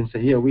FBI agents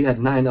said, we had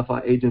 9 of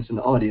our agents in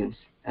the audience,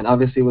 and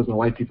obviously it wasn't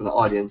white people in the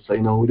audience, so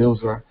you know who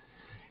those were.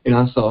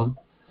 So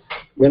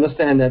we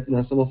understand that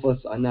some of us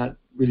are not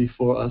really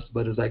for us,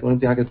 but it's like, only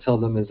thing I can tell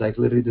them is like,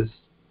 literally just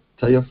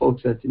tell your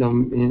folks that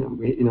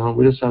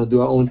we're just trying to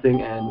do our own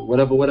thing, and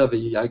whatever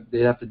they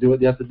have to do what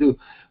they have to do.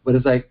 But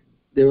it's like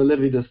they were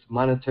literally just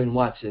monitoring,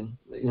 watching,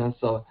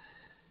 So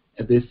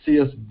if they see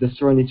us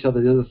destroying each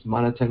other, they'll just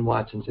monitor and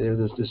watch and say they're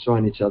just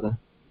destroying each other,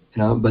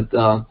 But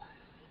to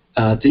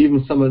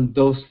even some of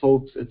those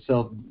folks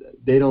itself,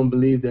 they don't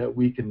believe that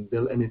we can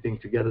build anything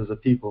together as a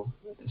people.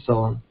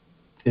 So,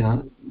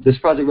 this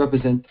project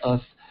represents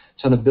us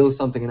trying to build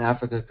something in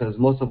Africa, because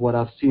most of what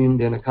I've seen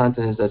there in the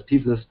continent is that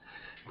people just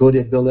go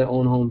there, build their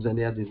own homes, and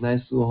they have these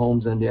nice little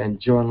homes, and they're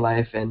enjoying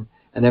life and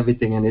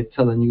everything, and they're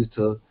telling you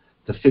to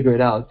figure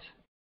it out.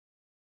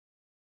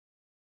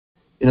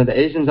 The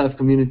Asians have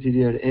community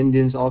there, the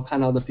Indians, all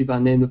kind of other people. I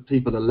name the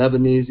people, the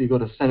Lebanese, you go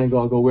to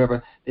Senegal, go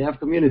wherever, they have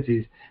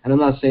communities. And I'm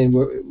not saying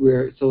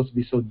we're supposed to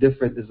be so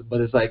different,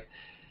 but it's like,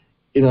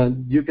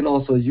 you can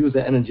also use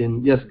the energy.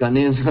 And yes,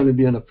 Ghanaians are going to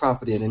be on the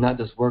property, and they're not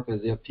just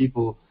workers, they're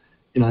people,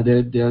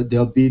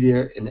 they'll be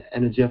there in the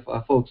energy of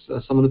our folks.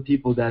 Some of the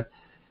people that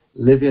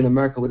live here in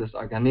America with us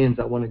are Ghanaians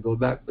that want to go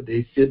back, but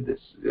they fit this,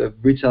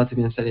 reach out to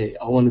me and say, hey,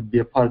 I want to be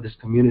a part of this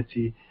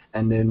community,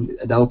 and then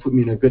that will put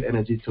me in a good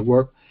energy to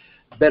work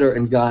better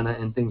in Ghana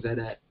and things like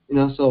that.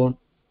 So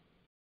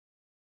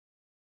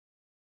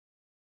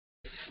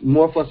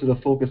more for us to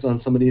focus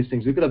on some of these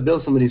things. We could have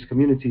built some of these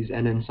communities,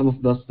 and then some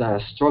of us that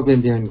are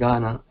struggling there in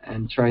Ghana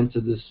and trying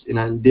to just,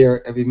 and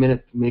there every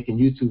minute making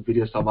YouTube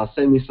videos talking about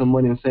send me some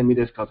money and send me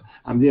this because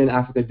I'm there in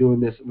Africa doing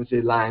this, which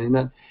is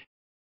lying.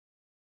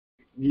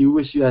 You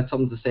wish you had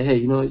something to say. Hey,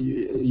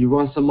 you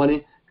want some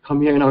money?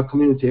 Come here in our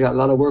community. I got a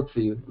lot of work for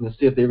you. And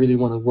see if they really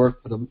want to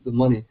work for the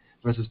money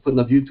versus putting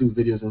up YouTube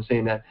videos and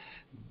saying that,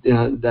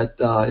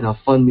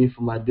 fund me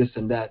for my this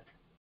and that.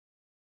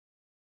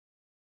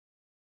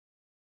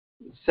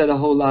 Said a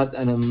whole lot,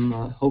 and I'm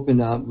hoping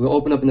we'll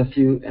open up in a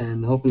few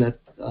and hoping that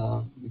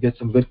we get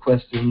some good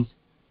questions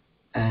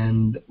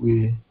and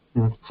we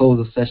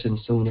close the session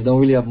soon. I don't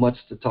really have much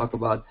to talk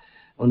about.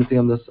 Only thing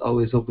I'm just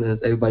always hoping is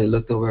everybody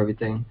looked over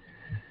everything.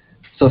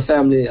 So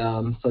family,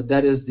 so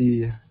that is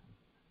the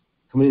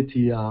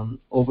community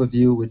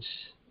overview, which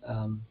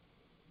I'm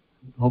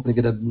hoping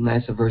to get a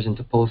nicer version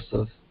to post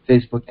of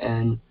Facebook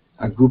and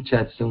our group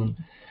chat soon.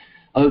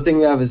 Other thing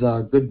we have is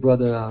our good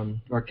brother,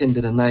 Rakim,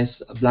 did a nice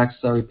Black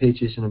Star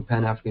Repatriation and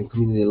Pan-African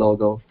Community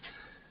logo.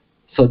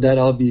 So that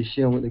I'll be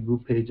sharing with the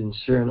group page and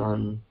sharing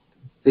on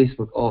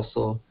Facebook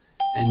also,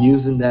 and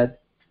using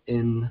that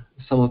in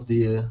some of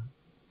the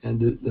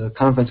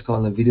conference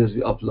call and the videos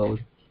we upload.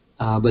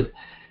 But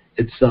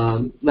it's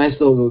a nice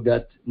logo.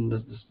 Got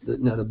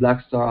the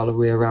Black Star all the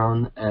way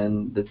around,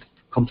 and the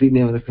complete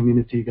name of the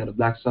community. Got a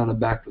black star on the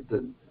back with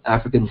the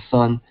African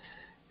sun,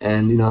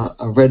 and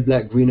a red,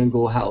 black, green, and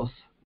gold house.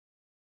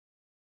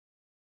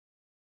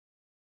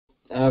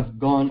 I've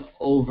gone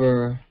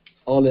over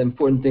all the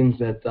important things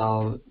that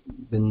I've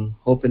been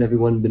hoping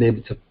everyone been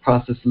able to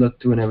process,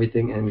 look through, and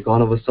everything, and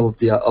gone over some of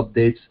the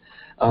updates.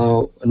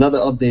 Another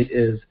update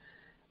is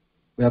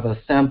we have a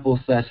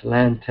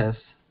sample/land test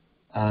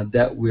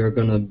that we're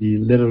going to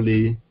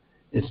be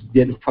it's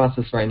getting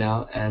processed right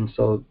now, and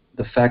so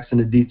the facts and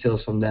the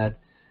details from that,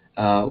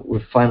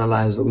 we've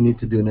finalized what we need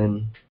to do, and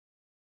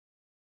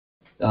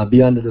then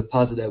beyond the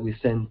deposit that we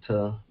send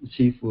to the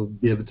chief, we'll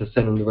be able to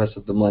send him the rest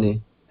of the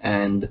money,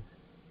 and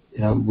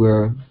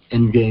we're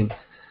in game.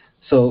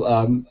 So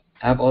I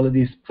have all of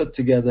these put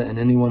together, and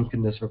anyone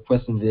can just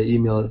request them via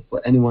email. For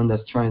anyone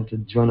that's trying to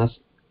join us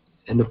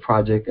in the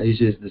project, I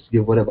usually just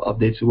give whatever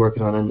updates we're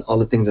working on and all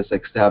the things that's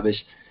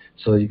established,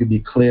 so you can be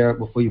clear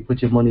before you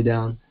put your money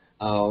down,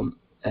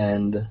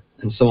 and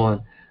so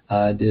on.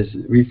 There's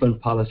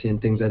refund policy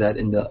and things like that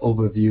in the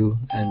overview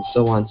and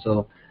so on.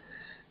 So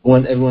I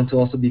want everyone to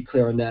also be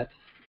clear on that.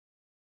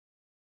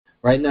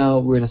 Right now,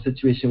 we're in a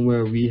situation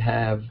where we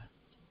have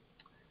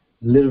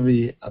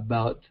literally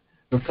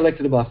we've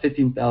collected about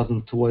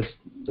 15,000 towards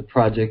the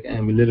project,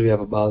 and we literally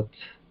have about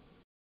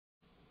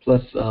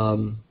plus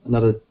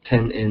another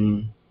 10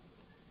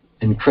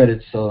 in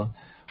credits. So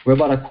we're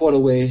about a quarter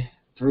way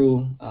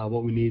through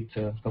what we need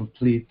to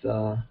complete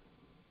the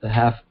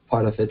half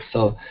part of it.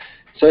 So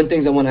certain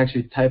things I want to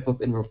actually type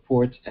up in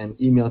reports and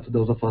email to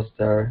those of us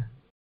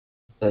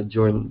that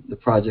join the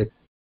project.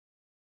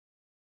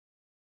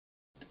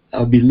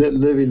 I'll be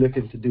literally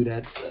looking to do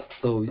that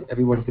so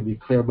everyone can be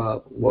clear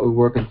about what we're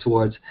working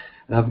towards.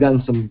 And I've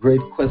gotten some great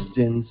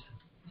questions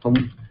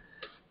from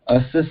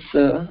our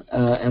sister.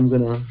 I'm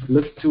going to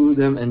look through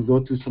them and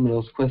go through some of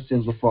those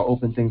questions before I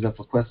open things up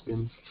for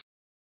questions.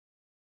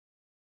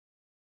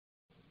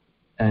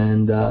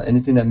 And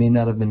anything that may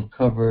not have been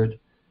covered,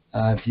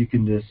 if you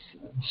can just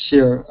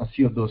share a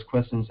few of those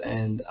questions,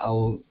 and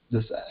I'll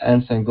just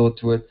answer and go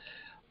through it.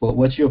 But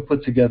what you'll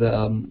put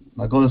together,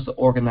 my goal is to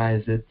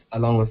organize it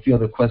along with a few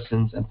other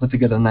questions and put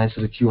together a nice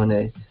little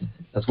Q&A.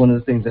 That's one of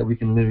the things that we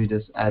can literally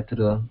just add to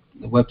the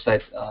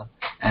website,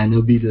 and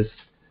it'll be just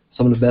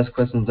some of the best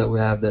questions that we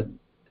have that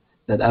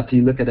after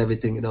you look at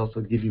everything, it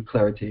also gives you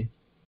clarity.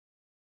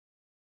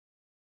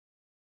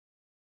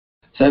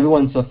 So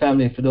everyone, so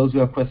family, for those who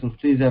have questions,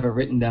 please have it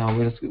written down.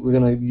 We're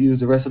going to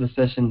use the rest of the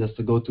session just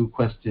to go through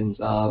questions.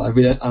 I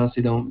really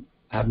honestly don't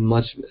have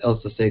much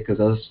else to say because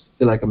I just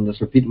feel like I'm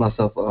just repeating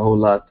myself a whole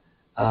lot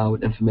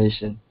with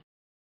information.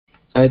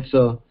 All right,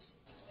 so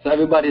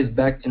everybody is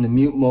back in the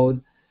mute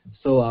mode.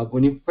 So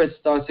when you press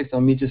 *6,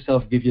 unmute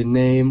yourself, give your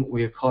name,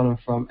 where you're calling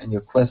from, and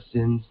your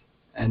questions.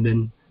 And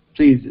then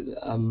please,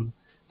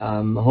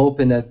 I'm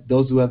hoping that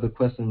those who have the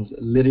questions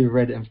literally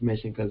read the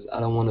information, because I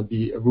don't want to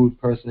be a rude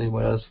person.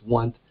 Anyone else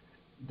want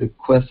the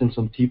questions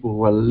from people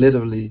who are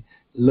literally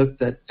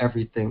looked at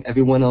everything.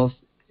 Everyone else,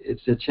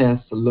 it's a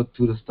chance to look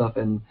through the stuff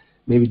and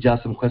maybe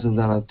jot some questions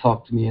down and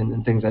talk to me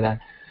and things like that.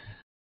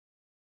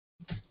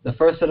 The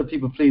first set of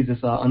people, please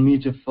just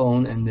unmute your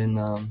phone, and then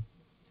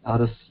I'll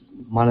just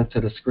monitor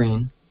the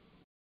screen.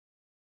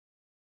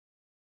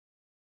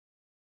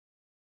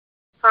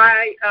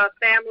 Hi,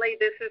 family.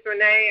 This is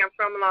Renee. I'm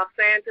from Los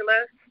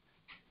Angeles.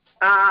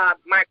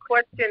 My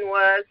question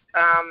was,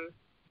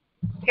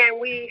 can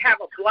we have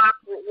a block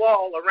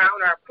wall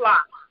around our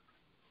plot?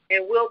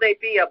 And will there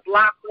be a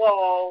block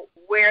wall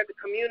where the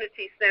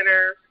community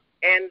center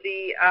and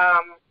the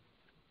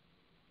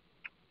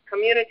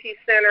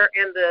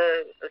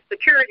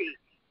security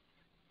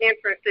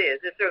entrance is?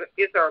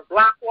 Is there a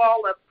block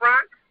wall up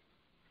front?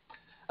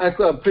 I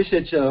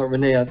appreciate you,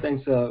 Renee.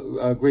 Thanks.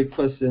 A great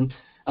question.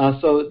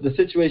 So the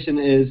situation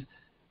is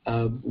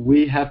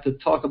we have to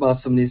talk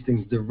about some of these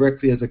things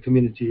directly as a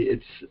community.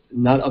 It's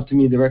not up to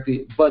me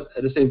directly, but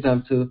at the same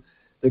time,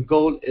 the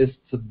goal is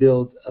to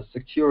build a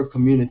secure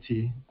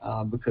community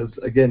because,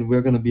 again,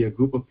 we're going to be a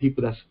group of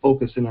people that's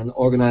focusing on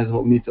organizing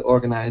what we need to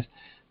organize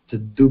to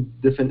do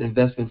different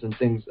investments and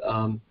things.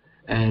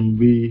 And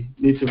we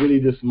need to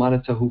really just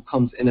monitor who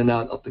comes in and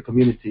out of the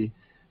community.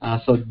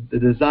 So the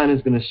design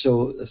is going to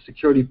show a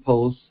security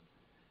post,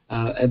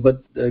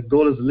 but the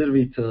goal is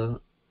literally to,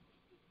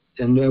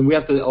 and we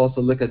have to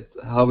also look at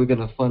how we're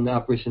going to fund the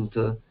operation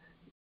to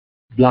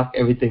block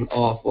everything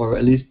off, or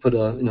at least put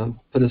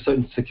a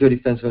certain security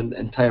fence around the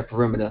entire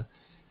perimeter.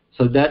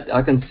 So that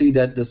I can see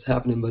that this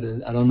happening, but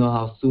I don't know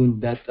how soon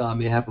that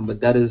may happen. But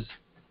that is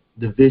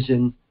the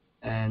vision,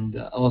 and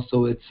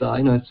also it's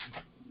it's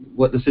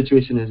what the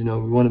situation is. We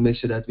want to make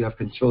sure that we have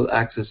controlled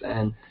access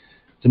and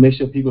to make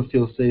sure people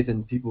feel safe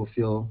and people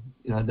feel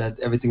that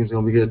everything is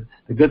going to be good.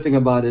 The good thing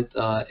about it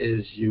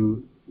is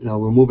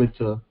we're moving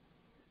to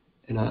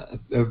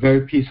a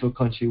very peaceful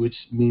country, which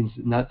means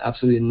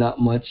absolutely not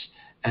much,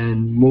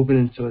 and moving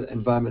into an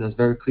environment that's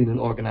very clean and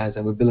organized,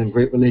 and we're building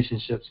great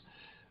relationships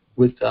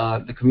with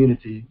the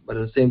community. But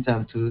at the same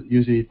time,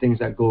 usually things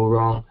that go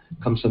wrong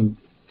come from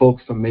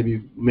folks from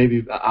maybe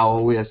an hour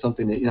away or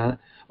something.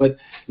 But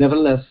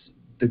nevertheless,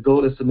 the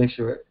goal is to make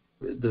sure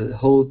the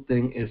whole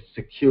thing is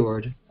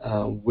secured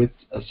with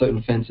a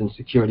certain fence and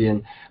security.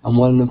 And I'm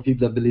one of the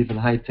people that believe in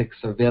high-tech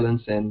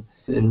surveillance and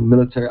in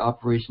military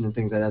operation and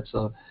things like that.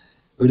 So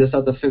we just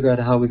have to figure out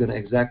how we're going to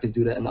exactly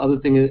do that. And the other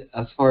thing is,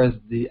 as far as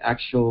the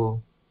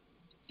actual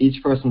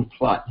each person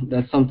plot,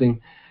 that's something.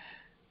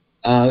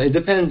 It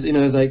depends.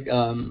 It's like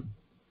I'm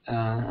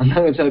not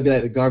going to try to be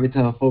like the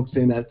Garveytown folks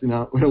saying that we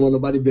don't want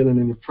nobody building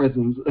in your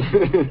prisons.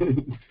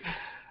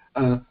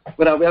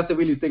 But we have to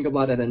really think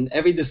about it, and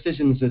every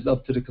decision is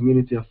up to the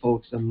community of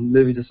folks and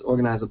literally just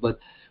organize it. But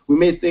we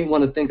may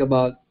want to think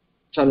about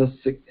trying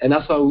to, and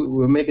that's why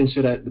we're making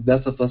sure that the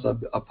best of us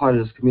are part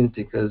of this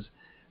community, because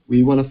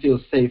we want to feel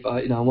safe.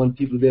 I want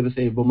people to be able to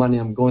say, Bomani,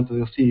 I'm going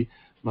to see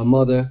my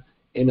mother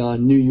in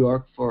New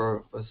York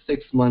for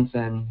 6 months,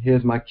 and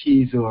here's my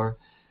keys, or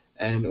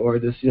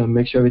just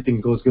make sure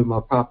everything goes good with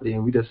my property,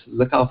 and we just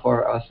look out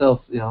for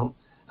ourselves,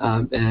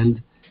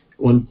 and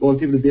want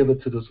people to be able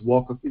to just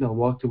walk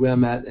to where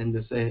I'm at and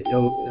just say,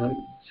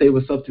 say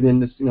what's up to me,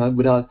 and just,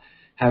 without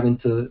having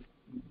to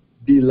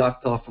be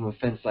locked off from a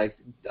fence like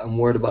I'm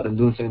worried about them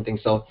doing certain things.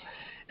 So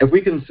if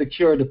we can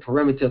secure the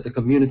perimeter of the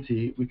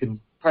community, we can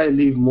probably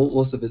leave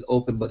most of it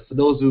open. But for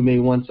those who may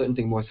want certain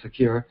things more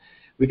secure,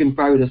 we can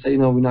probably just say,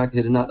 we're not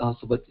here to not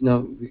hustle, but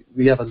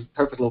we have a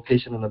perfect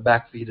location on the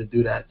back for you to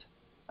do that.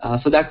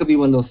 So that could be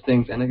one of those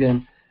things. And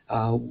again,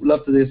 we'd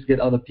love to just get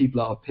other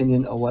people's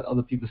opinion on what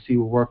other people see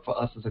will work for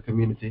us as a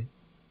community.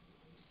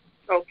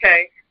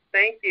 Okay,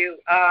 thank you.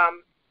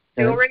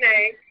 Still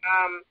Renee,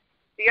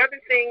 the other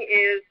thing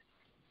is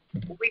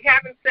we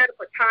haven't set up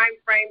a time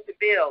frame to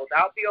build.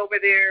 I'll be over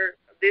there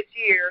this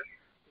year,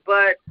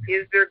 but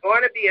is there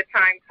going to be a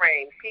time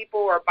frame?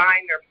 People are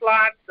buying their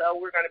plots, so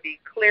we're going to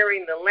be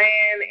clearing the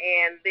land,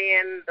 and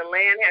then the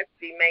land has to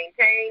be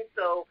maintained.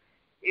 So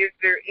is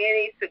there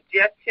any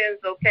suggestions,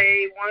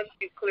 okay, once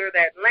you clear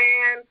that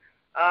land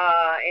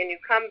and you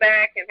come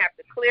back and have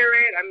to clear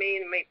it,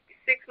 maybe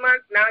 6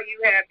 months, now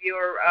you have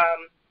your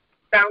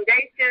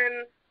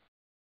foundation.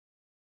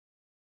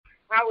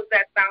 How is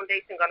that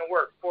foundation going to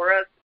work for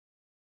us?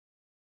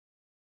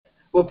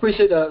 Well,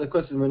 appreciate the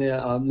question, Renee.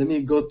 Let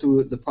me go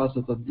through the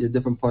process of the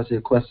different parts of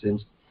your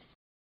questions.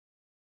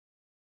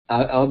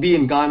 I'll be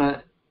in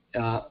Ghana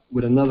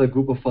with another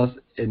group of us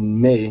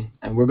in May,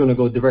 and we're going to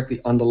go directly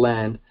on the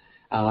land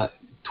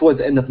towards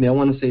the end of May. I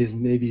want to say it's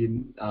maybe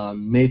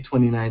May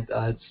 29th.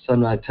 It's on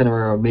my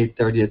itinerary, or May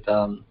 30th.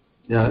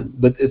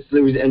 But it's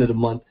literally the end of the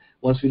month.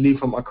 Once we leave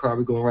from Accra,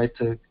 we're going right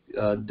to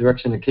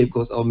direction of Cape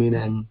Coast,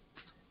 Elmina, and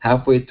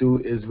halfway through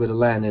is where the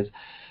land is.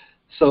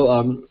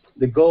 So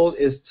the goal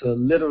is to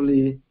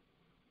literally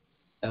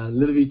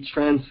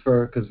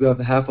transfer, because we have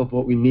half of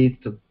what we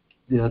need to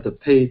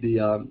pay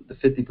the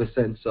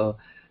 50%. So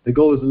the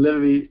goal is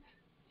literally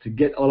to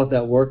get all of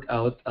that work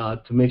out,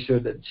 to make sure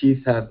that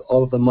chiefs have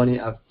all of the money.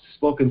 I've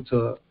spoken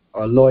to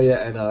our lawyer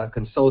and our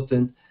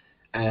consultant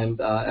and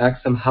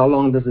asked them how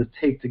long does it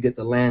take to get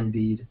the land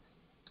deed,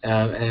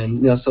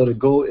 so the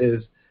goal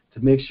is to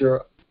make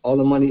sure all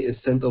the money is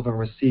sent over and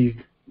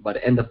received by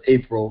the end of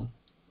April,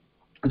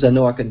 which I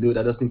know I can do.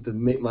 I just need to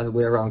make my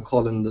way around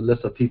calling the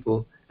list of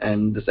people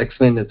and just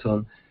explain it to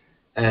them.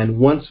 And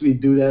once we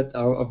do that,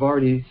 I've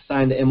already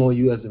signed the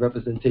MOU as a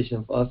representation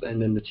of us,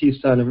 and then the chief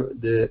signed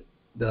the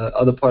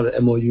other part of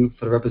the MOU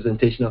for the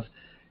representation of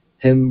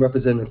him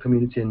representing the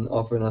community and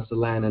offering us the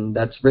land, and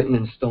that's written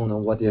in stone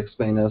on what they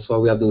explain. That's why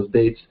we have those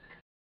dates.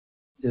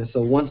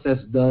 So once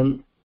that's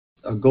done,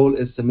 our goal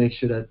is to make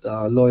sure that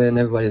our lawyer and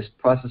everybody is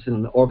processing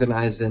and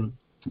organizing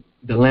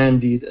the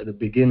land deed at the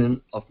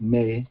beginning of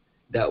May.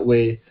 That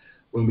way,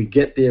 when we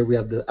get there, we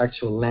have the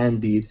actual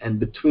land deed, and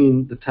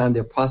between the time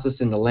they're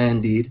processing the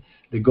land deed,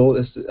 the goal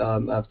is to,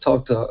 I've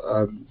talked to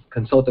our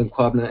consultant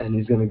Kwabna, and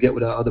he's going to get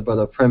with our other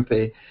brother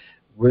Prempe.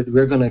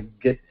 We're going to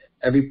get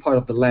every part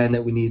of the land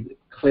that we need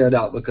cleared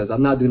out, because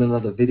I'm not doing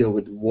another video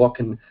with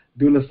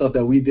doing the stuff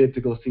that we did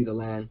to go see the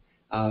land,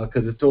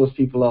 because it throws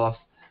people off,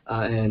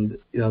 and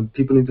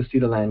people need to see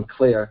the land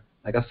clear.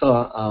 Like I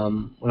saw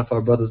one of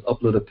our brothers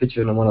upload a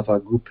picture on one of our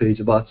group page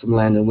about some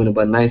land in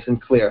Winneba, nice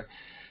and clear.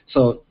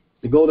 So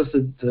the goal is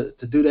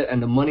to do that,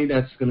 and the money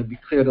that's going to be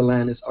clear the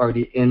land is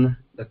already in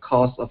the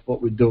cost of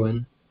what we're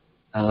doing.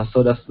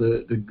 So that's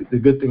the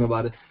good thing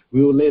about it.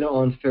 We will later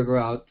on figure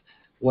out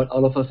what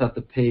all of us have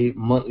to pay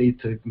monthly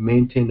to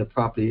maintain the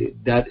property.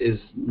 That is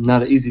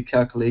not an easy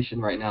calculation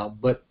right now,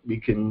 but we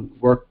can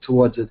work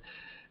towards it.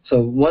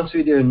 So once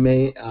we're there in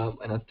May,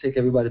 and I'll take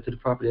everybody to the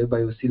property,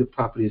 everybody will see the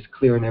property is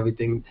clear and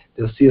everything.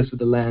 They'll see us with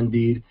the land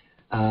deed.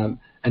 And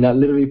that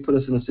literally put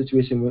us in a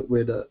situation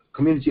where the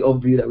community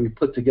overview that we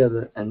put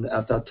together, and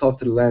after I talked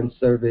to the land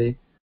survey,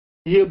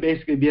 he'll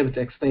basically be able to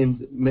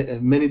explain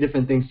many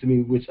different things to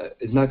me, which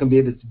is not going to be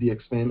able to be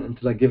explained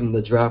until I give him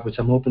the draft, which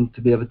I'm hoping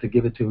to be able to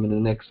give it to him in the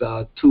next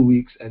 2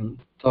 weeks and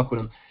talk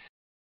with him.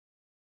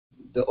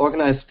 The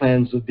organized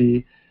plans would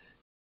be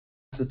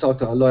to talk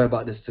to our lawyer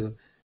about this too.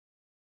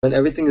 When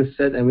everything is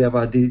set and we have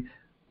our deed,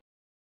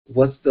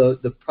 what's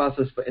the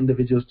process for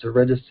individuals to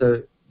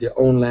register their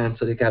own land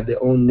so they can have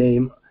their own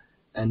name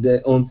and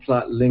their own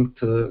plot linked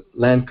to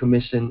land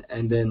commission,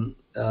 and then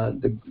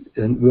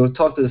and we'll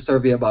talk to the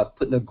survey about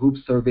putting a group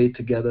survey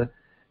together.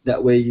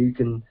 That way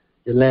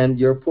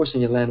your portion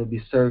of your land will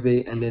be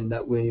surveyed, and then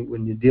that way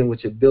when you're dealing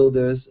with your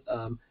builders,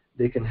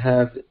 they can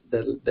have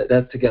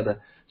that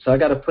together. So I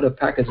got to put a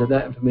package of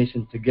that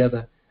information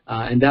together,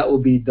 and that will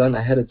be done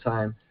ahead of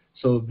time.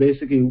 So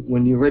basically,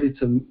 when you're ready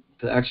to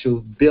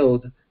actually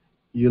build,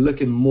 you're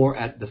looking more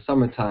at the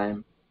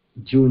summertime,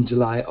 June,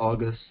 July,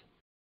 August.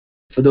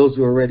 For those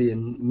who are ready,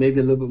 and maybe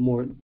a little bit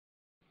more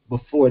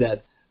before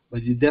that,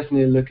 but you're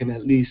definitely looking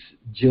at least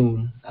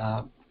June,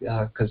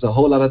 because a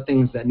whole lot of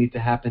things that need to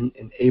happen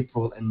in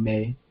April and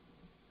May.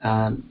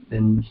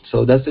 And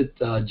so that's it,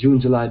 June,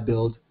 July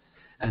build.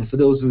 And for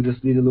those who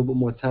just need a little bit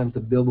more time to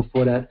build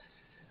before that,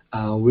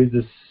 we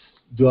just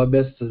do our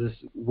best to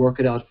just work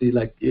it out for you.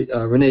 Like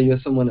Renee, you're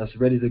someone that's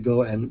ready to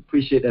go, and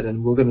appreciate that,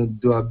 and we're going to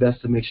do our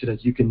best to make sure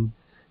that you can,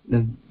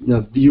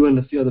 you and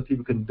a few other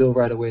people can build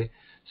right away.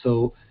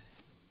 So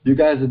you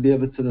guys will be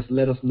able to just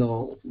let us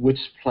know which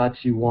plots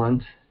you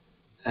want,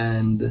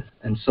 and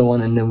so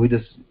on, and then we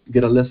just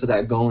get a list of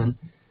that going,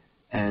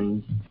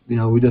 and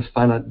we just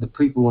find out the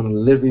people want to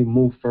literally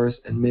move first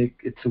and make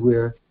it to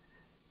where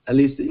at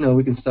least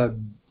we can start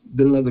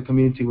building up the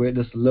community where it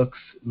just looks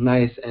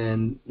nice,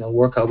 and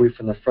work our way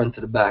from the front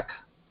to the back.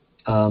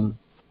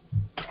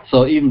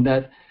 So even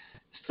that,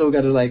 still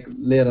got to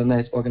lay out a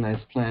nice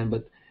organized plan,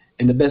 but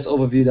in the best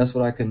overview, that's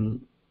what I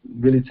can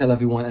really tell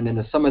everyone. And in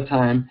the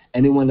summertime,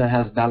 anyone that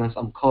has balance,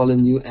 I'm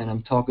calling you and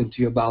I'm talking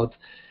to you about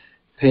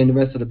paying the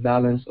rest of the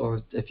balance,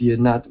 or if you're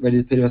not ready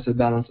to pay the rest of the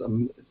balance,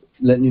 I'm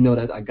letting you know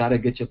that I got to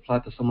get your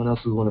plot to someone else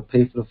who's going to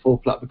pay for the full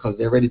plot, because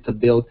they're ready to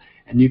build,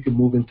 and you can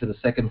move into the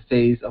second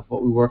phase of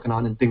what we're working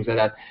on and things like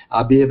that.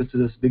 I'll be able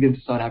to just begin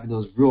to start having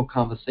those real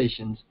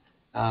conversations,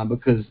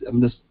 because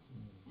I'm just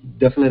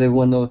definitely letting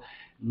everyone know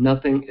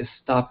nothing is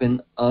stopping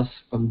us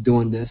from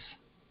doing this.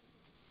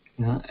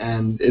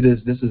 And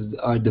this is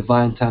our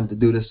divine time to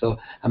do this. So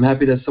I'm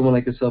happy that someone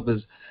like yourself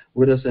is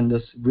with us and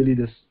just really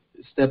just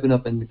stepping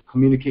up and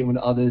communicating with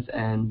others,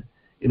 and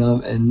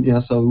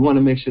so we want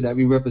to make sure that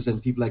we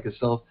represent people like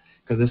yourself,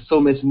 because there's so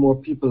much more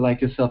people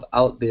like yourself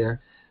out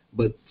there,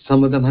 but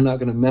some of them are not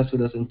going to mess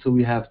with us until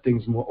we have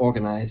things more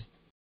organized.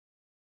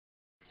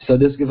 So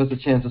this gives us a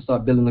chance to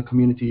start building a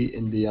community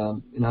in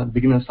the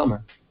beginning of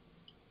summer.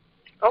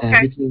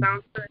 Okay,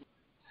 sounds good.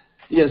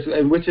 Yes,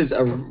 and which is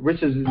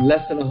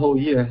less than a whole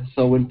year.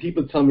 So when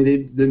people tell me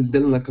they've been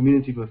building a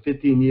community for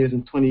 15 years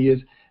and 20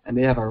 years, and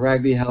they have a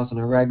raggedy house and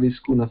a raggedy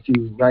school and a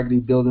few raggedy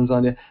buildings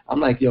on there, I'm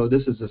like, yo,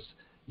 this is just,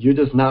 you're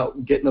just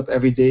not getting up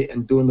every day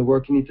and doing the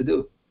work you need to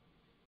do.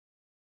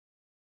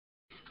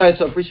 All right,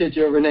 so appreciate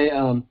you, Renee.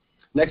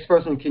 Next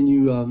person, can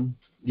you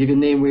give your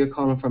name, where you're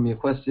calling from, your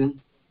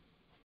question?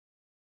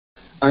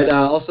 All right,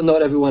 also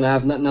note, everyone, I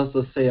have nothing else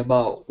to say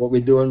about what we're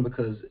doing,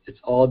 because it's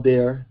all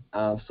there.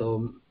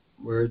 So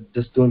we're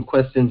just doing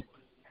questions.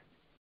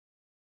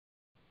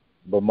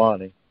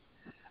 Bomani.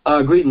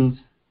 Greetings.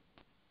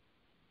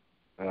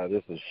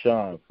 This is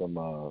Sean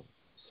from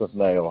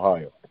Cincinnati,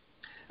 Ohio.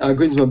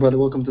 Greetings, my brother.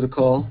 Welcome to the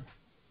call.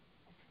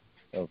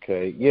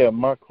 Okay. Yeah,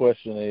 my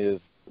question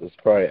is, it's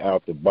probably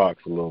out the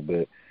box a little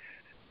bit.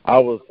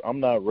 I'm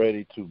not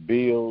ready to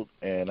build,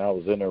 and I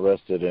was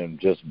interested in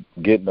just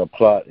getting a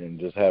plot and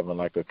just having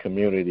like a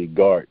community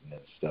garden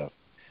and stuff.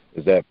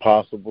 Is that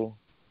possible?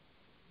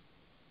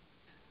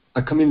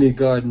 A community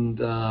garden,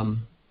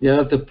 you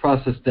have to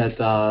process that.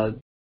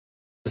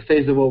 The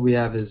phase of what we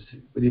have is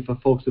really for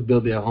folks to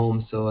build their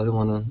homes, so I don't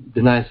want to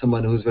deny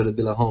somebody who's ready to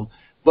build a home.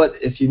 But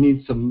if you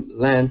need some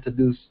land to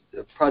do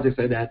projects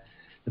like that,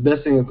 the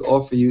best thing I can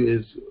offer you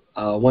is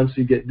once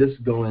we get this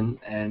going,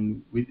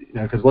 and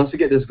because once we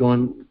get this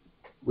going,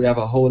 we have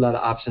a whole lot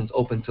of options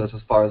open to us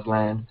as far as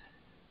land.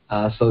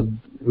 So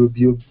we'll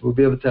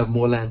be able to have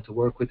more land to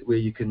work with, where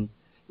you can,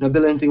 build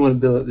anything you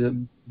want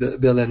to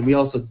build. And we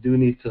also do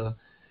need to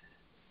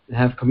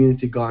have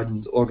community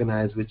gardens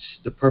organized, which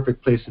the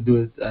perfect place to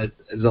do it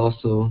is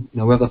also,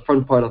 we have the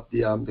front part of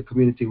the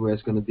community where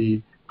it's going to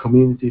be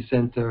community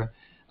center,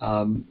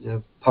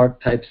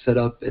 park type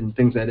setup and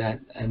things like that.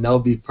 And that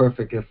would be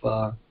perfect if,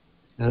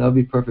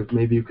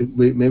 Maybe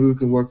we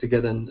can work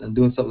together and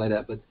doing something like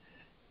that. But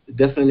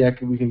definitely,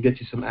 we can get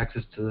you some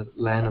access to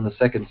land on the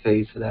second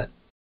phase for that.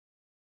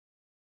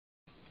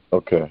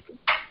 Okay.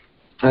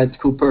 All right,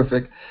 cool,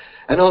 perfect.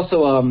 And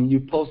also, you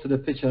posted a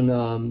picture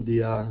on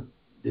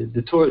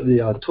the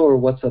tour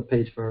WhatsApp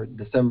page for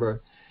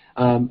December.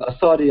 I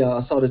saw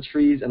the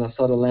trees and I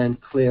saw the land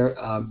clear,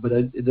 but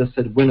it just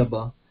said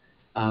winnable.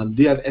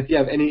 If you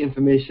have any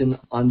information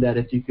on that,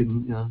 if you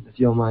can, if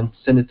you don't mind,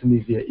 send it to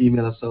me via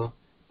email or so.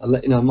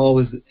 I'm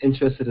always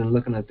interested in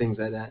looking at things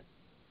like that.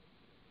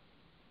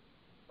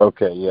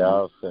 Okay, yeah,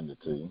 I'll send it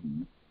to you.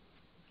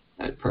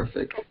 All right,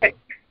 perfect. Okay.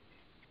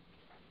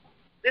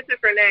 This is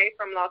Renee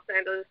from Los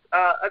Angeles.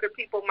 Other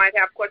people might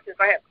have questions.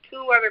 I have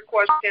two other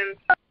questions.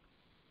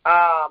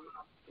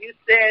 You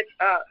said,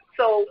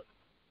 so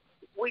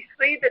we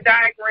see the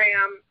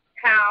diagram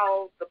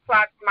how the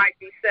plots might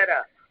be set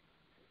up.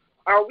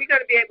 Are we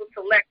going to be able to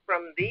select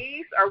from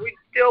these? Are we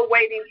still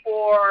waiting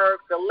for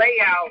the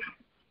layout,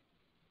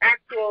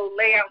 actual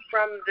layout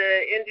from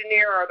the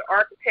engineer or the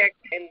architect,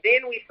 and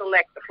then we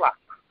select the plots?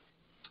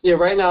 Yeah,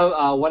 right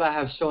now what I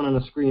have shown on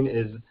the screen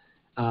is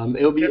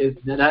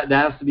that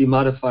has to be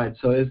modified.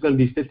 So it's going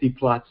to be 50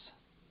 plots.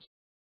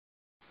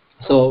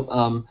 So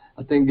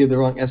I think I gave the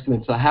wrong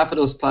estimate. So half of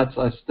those plots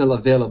are still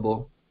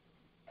available,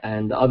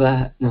 and the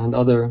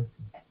other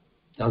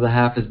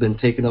half has been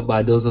taken up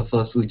by those of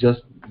us who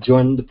just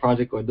joined the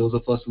project, or those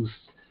of us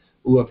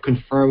who have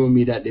confirmed with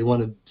me that they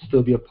want to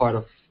still be a part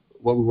of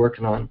what we're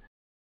working on.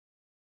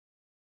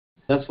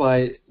 That's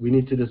why we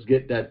need to just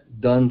get that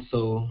done,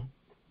 so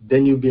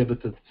then you'll be able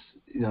to,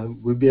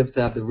 we'll be able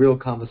to have the real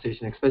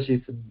conversation, especially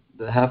for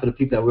the half of the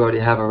people that we already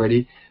have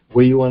already,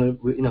 where you want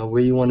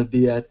to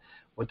be at,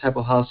 what type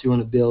of house you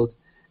want to build,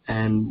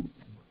 and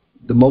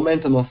the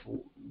momentum of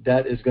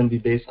that is going to be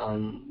based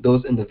on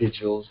those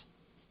individuals,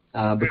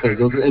 because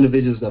those are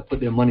individuals that put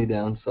their money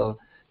down, so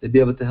they'll be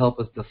able to help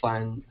us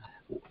define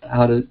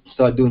how to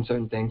start doing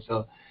certain things.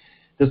 So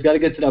just got to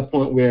get to that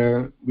point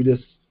where we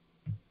just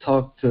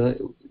talk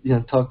to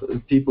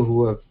people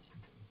who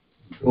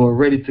are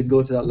ready to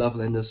go to that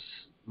level and just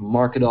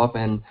mark it off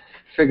and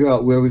figure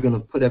out where we're going to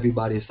put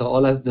everybody. So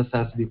all that just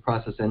has to be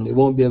processed, and it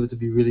won't be able to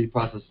be really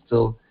processed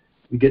until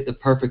we get the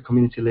perfect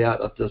community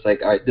layout of just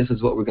like, all right, this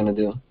is what we're going to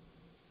do.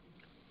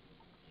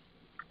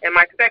 And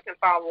my second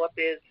follow-up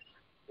is,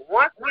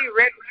 once we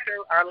register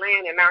our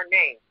land in our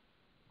name,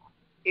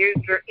 is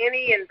there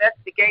any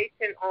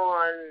investigation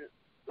on,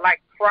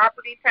 like,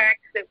 property tax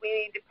that we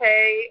need to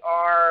pay,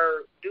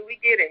 or do we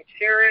get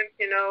insurance?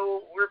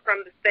 We're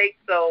from the state,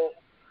 so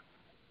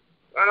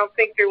I don't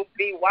think there will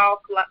be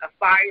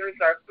wildfires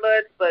or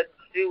floods, but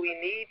do we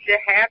need to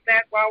have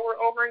that while we're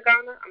over in Ghana?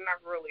 I'm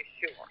not really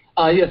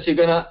sure. Yes, you're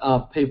going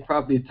to pay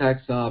property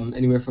tax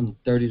anywhere from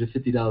 $30 to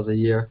 $50 a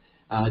year.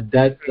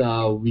 That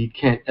we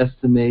can't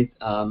estimate,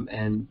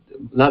 and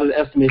a lot of the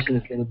estimation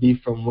is going to be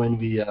from when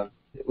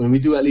we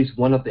do at least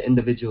one of the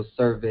individual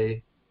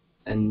survey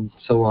and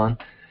so on.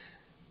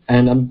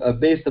 And I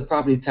based the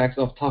property tax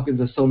off talking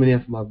to so many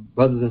of my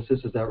brothers and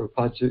sisters that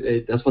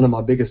repatriate. That's one of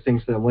my biggest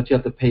things for them. What you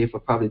have to pay for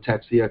property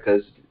tax here,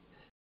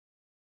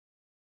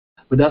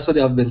 but that's what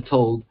I've been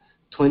told,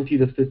 $20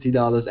 to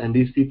 $50, and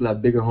these people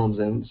have bigger homes,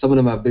 and some of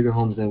them have bigger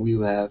homes than we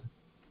have.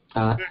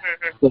 But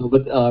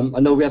I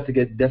know we have to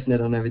get definite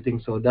on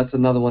everything, so that's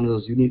another one of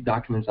those unique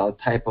documents. I'll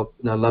type up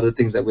a lot of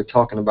things that we're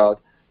talking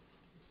about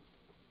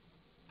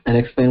and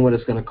explain what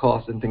it's going to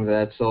cost and things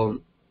like that.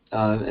 So,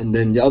 and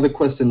then the other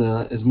question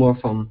is more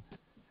from,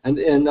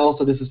 and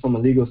also this is from a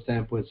legal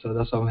standpoint. So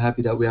that's why I'm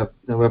happy that we have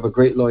a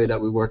great lawyer that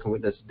we're working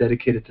with that's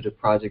dedicated to the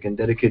project and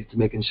dedicated to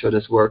making sure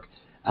this works.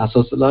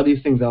 So a lot of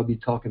these things I'll be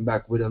talking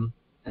back with him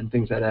and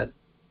things like that.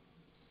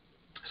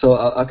 So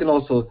I can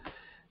also,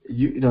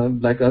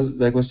 like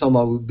we're talking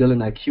about, we're building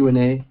that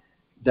Q&A.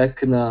 That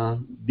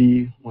can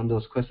be one of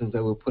those questions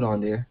that we'll put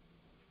on there.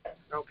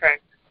 Okay.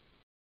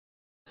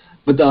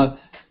 But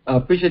I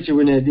appreciate you,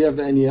 Renee. Do you have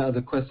any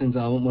other questions?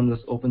 I want to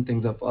just open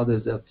things up for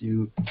others if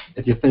you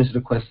finish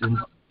the questions.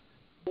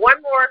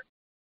 One more.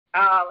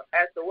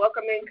 As the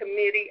welcoming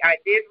committee, I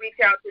did reach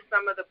out to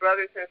some of the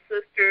brothers and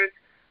sisters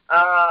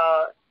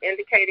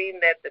indicating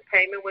that the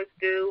payment was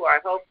due. I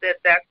hope that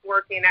that's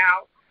working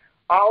out.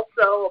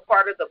 Also, a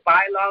part of the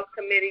bylaws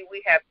committee,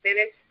 we have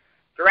finished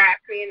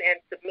drafting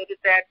and submitted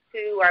that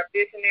to our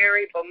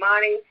visionary,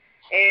 Bomani,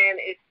 and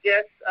it's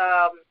just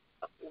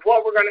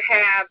what we're going to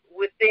have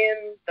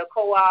within the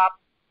co-op,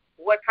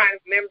 what kind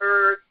of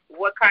members,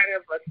 what kind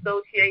of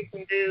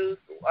association dues,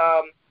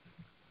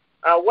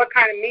 what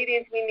kind of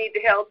meetings we need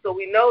to hold. So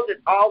we know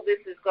that all this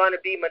is going to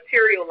be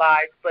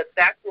materialized, but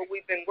that's what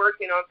we've been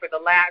working on for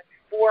the last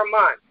 4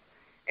 months.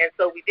 And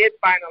so we did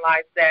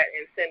finalize that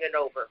and send it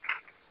over.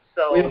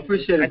 So we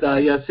appreciate it.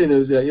 Yeah, I've seen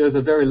it. It was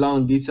a very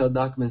long, detailed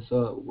document.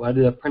 So I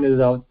printed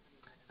it out,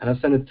 and I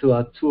sent it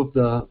to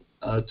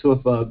two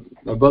of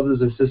my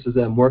brothers and sisters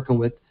that I'm working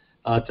with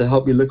to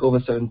help me look over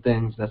certain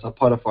things. That's a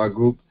part of our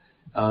group.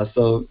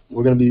 So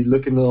we're going to be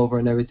looking over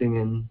and everything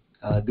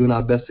and doing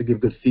our best to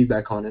give good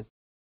feedback on it.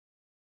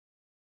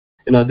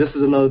 This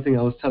is another thing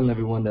I was telling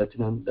everyone that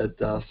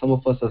some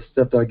of us have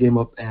stepped our game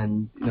up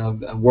and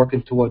and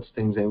working towards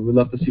things, and we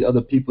love to see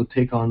other people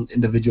take on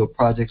individual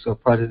projects or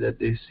projects that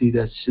they see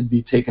that should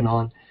be taken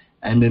on,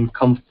 and then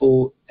come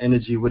full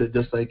energy with it.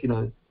 Just like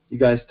you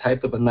guys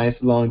typed up a nice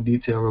long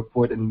detailed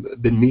report and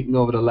been meeting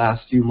over the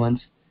last few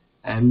months,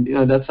 and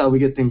that's how we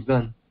get things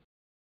done.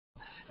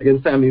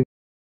 Again, family,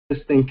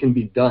 this thing can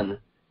be done,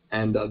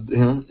 and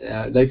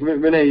like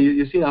Renee,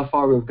 you seen how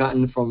far we've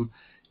gotten from.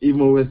 Even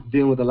when we're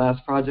dealing with the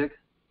last project?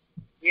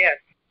 Yes.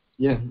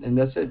 Yeah, and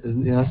that's it.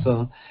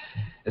 So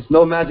it's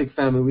no magic,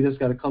 family. We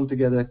just got to come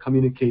together,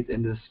 communicate,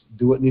 and just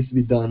do what needs to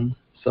be done.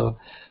 So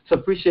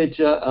appreciate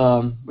you,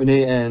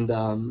 Renee, and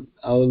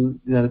I'll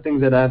the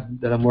things that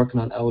I'm working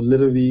on. I will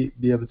literally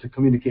be able to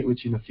communicate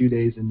with you in a few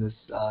days and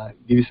just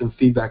give you some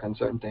feedback on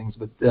certain things.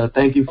 But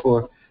thank you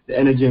for the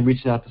energy and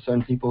reaching out to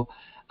certain people.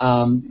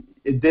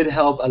 It did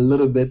help a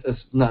little bit,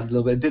 not a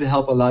little bit. It did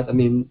help a lot. I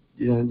mean,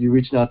 you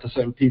reaching out to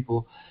certain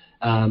people.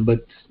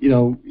 But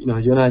you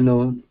and I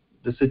know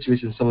the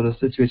situation. Some of the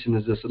situation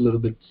is just a little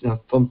bit.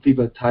 Some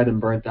people are tired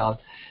and burnt out.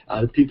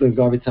 The people in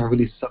Garveytown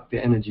really suck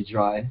their energy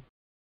dry.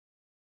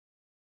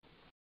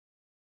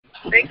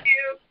 Thank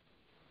you.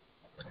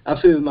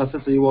 Absolutely, my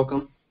sister. You're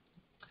welcome.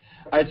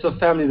 All right, so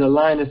family, the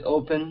line is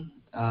open.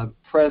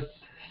 Press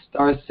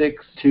 *6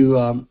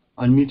 to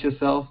unmute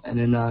yourself, and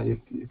then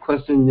your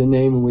question, your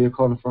name, and where you're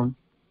calling from.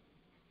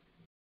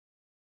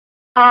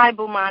 Hi,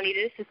 Bomani.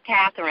 This is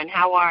Catherine.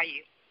 How are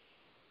you?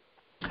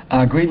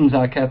 Greetings,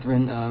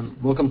 Catherine.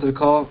 Welcome to the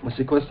call. What's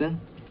your question?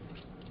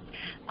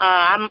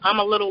 I'm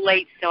a little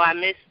late, so I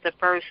missed the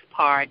first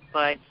part,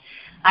 but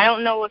I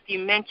don't know if you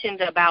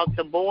mentioned about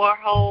the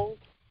borehole.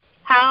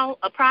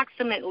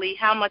 Approximately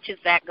how much is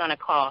that going to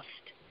cost?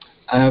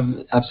 I have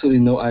absolutely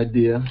no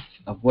idea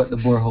of what the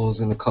borehole is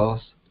going to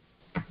cost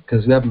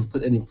because we haven't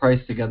put any price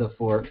together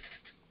for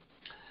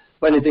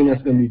anything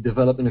that's going to be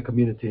developed in the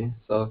community.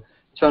 So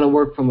trying to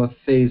work from a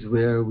phase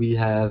where we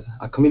have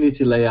a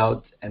community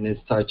layout and then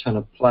start trying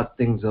to plot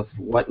things of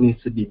what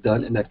needs to be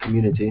done in that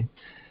community.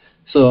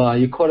 So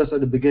you caught us at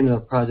the beginning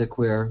of the project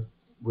where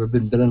we've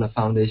been building a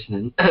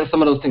foundation, and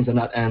some of those things are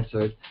not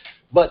answered.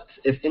 But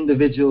if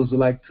individuals would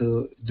like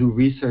to do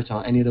research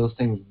on any of those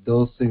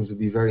things would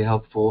be very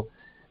helpful.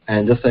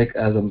 And just like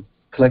as I'm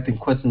collecting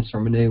questions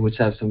from Renee, which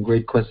have some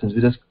great questions,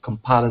 we're just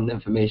compiling the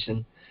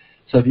information.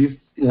 So if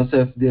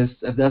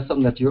if that's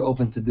something that you're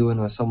open to doing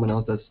or someone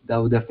else, that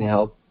would definitely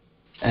help.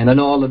 And I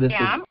know all of this.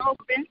 Yeah,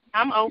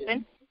 I'm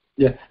open.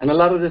 Yeah, and a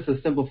lot of this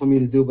is simple for me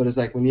to do, but it's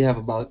like when you have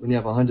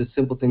 100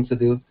 simple things to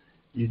do,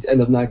 you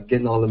end up not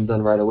getting all of them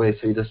done right away.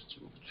 So we're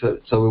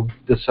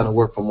just trying to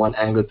work from one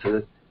angle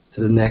to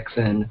the next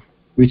and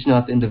reaching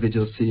out to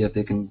individuals, see if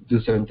they can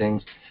do certain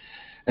things.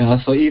 And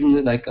so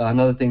even like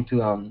another thing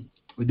too,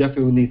 we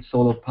definitely need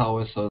solar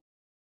power. So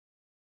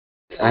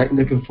I'm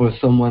looking for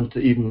someone to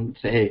even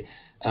say, hey,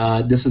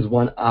 this is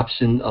one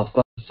option of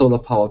a solar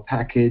power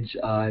package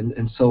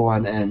and so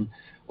on,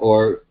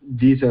 or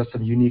these are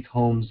some unique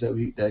homes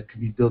that could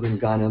be built in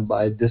Ghana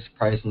by this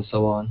price and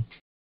so on.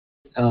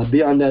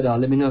 Beyond that,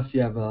 let me know if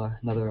you have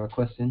another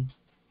question.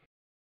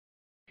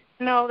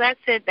 No, that's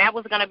it. That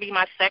was going to be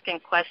my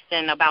second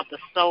question about the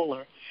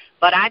solar.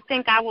 But I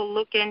think I will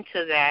look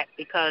into that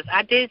because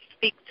I did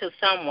speak to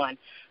someone,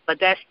 but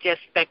that's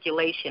just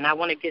speculation. I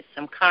want to get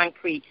some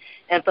concrete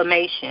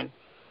information.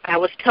 I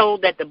was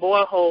told that the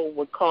borehole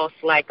would cost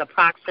like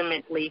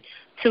approximately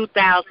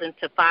 $2,000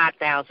 to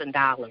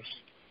 $5,000.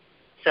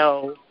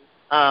 So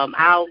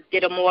I'll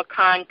get a more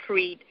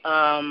concrete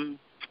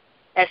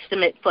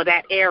estimate for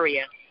that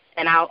area,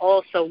 and I'll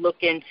also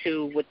look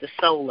into with the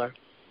solar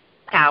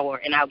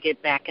power, and I'll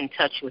get back in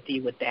touch with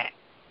you with that.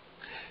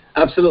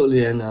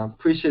 Absolutely, and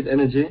appreciate the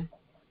energy.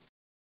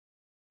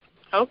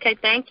 Okay,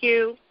 thank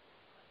you.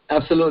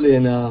 Absolutely,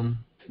 and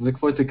look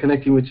forward to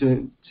connecting with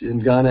you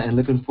in Ghana, and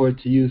looking forward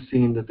to you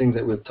seeing the things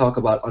that we'll talk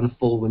about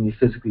unfold when you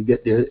physically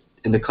get there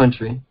in the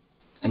country.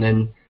 And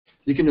then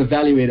you can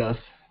evaluate us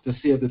to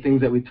see if the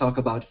things that we talk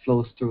about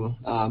flows through.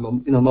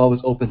 I'm always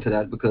open to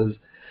that because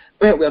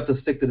we have to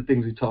stick to the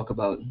things we talk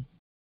about.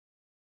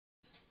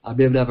 I'll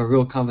be able to have a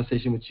real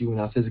conversation with you when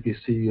I physically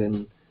see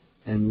you,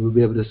 and we'll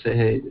be able to say,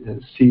 hey,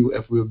 see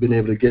if we've been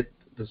able to get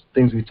the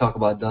things we talk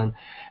about done.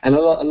 And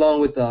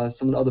along with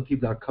some of the other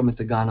people that are coming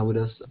to Ghana with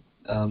us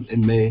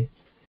in May,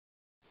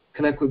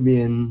 connect with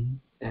me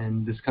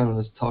and just kind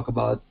of talk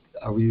about,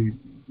 are we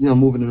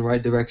moving in the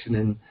right direction?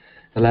 In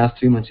the last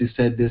 3 months you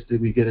said this, did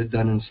we get it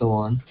done, and so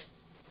on.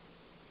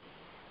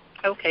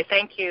 Okay,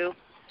 thank you.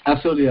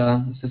 Absolutely,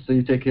 sister,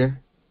 you take care.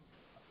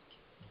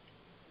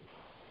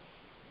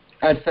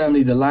 All right,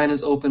 family, the line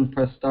is open.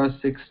 Press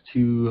 *6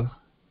 to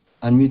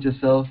unmute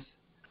yourself,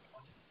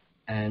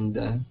 and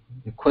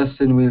the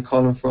question where you're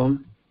calling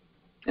from,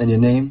 and your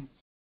name.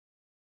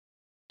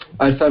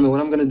 All right, family,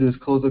 what I'm going to do is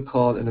close the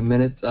call in a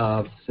minute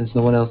since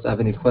no one else have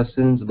any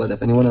questions. But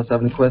if anyone else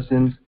have any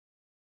questions.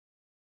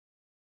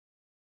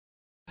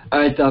 All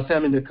right,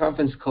 family, the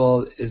conference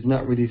call is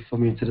not really for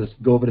me to just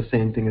go over the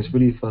same thing. It's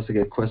really for us to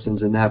get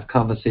questions and have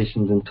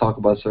conversations and talk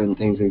about certain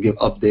things and give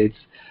updates.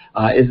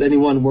 Is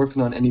anyone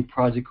working on any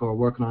project or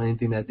working on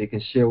anything that they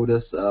can share with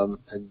us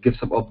and give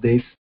some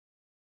updates?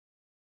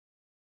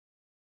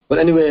 But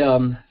anyway,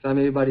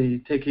 family, everybody,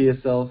 take care of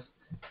yourself.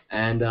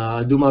 And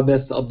I'll do my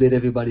best to update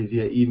everybody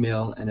via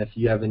email. And if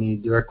you have any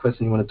direct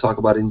questions, you want to talk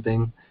about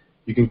anything,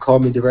 you can call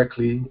me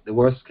directly. The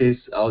worst case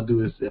I'll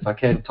do is if I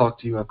can't talk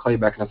to you, I'll call you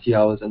back in a few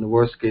hours. And the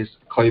worst case,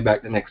 I'll call you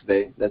back the next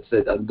day. That's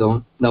it.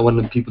 Not one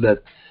of the people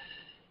that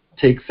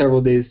take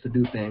several days to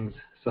do things.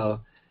 So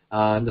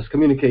just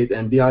communicate.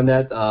 And beyond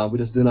that, we're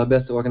just doing our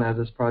best to organize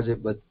this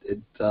project. But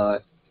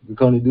we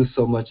can only do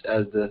so much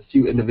as the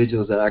few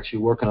individuals that are actually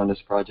working on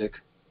this project.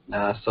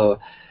 So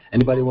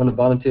anybody want to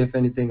volunteer for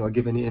anything or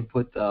give any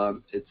input?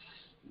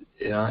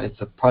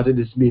 It's a project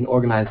that's being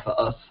organized for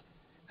us,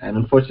 and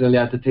unfortunately,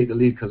 I have to take the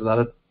lead because a lot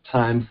of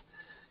times,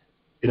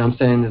 what I'm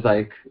saying is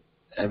like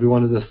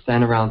everyone will just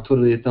stand around,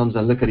 twiddle their thumbs,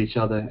 and look at each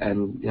other,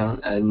 and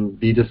and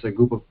be just a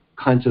group of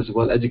conscious,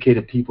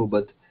 well-educated people.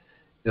 But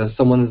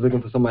someone is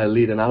looking for somebody to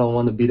lead, and I don't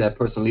want to be that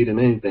person leading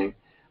anything.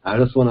 I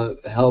just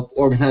want to help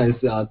organize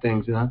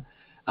things,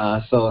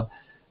 So.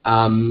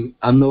 I'm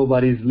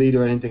nobody's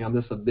leader or anything. I'm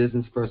just a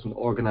business person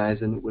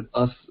organizing with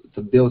us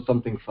to build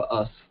something for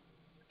us.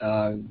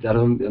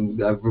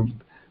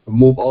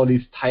 Remove all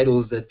these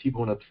titles that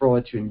people want to throw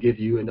at you and give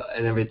you and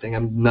everything.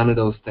 I'm none of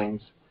those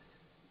things.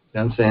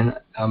 You know what I'm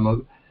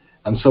saying?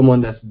 I'm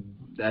someone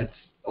that's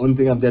only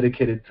thing I'm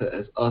dedicated to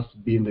is us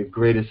being the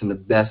greatest and the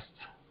best,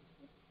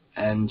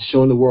 and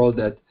showing the world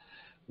that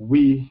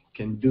we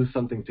can do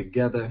something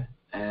together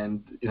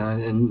and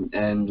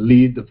and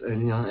lead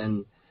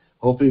and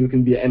hopefully we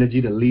can be an energy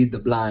to lead the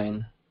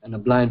blind, and the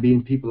blind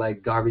being people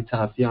like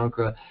Garveytown,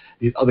 Fiancra,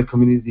 these other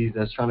communities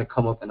that's trying to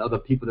come up, and other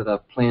people that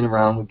are playing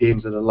around with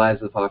games of the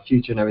lives of our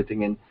future and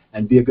everything,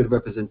 and be a good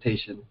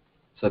representation.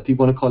 So if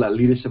people want to call that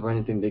leadership or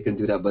anything, they can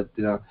do that, but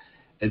they're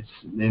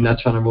not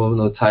trying to roll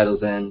no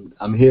titles, and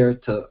I'm here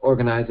to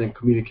organize and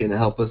communicate and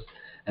help us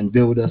and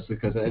build us,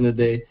 because at the end of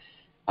the day,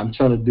 I'm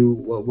trying to do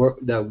what work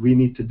that we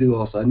need to do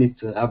also. I need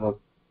to have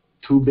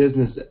two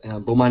business,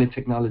 Bomani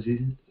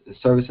Technology,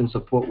 service and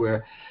support,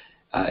 where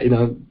I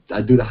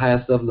do the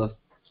highest level of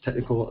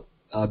technical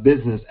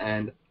business,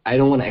 and I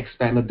don't want to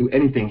expand or do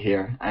anything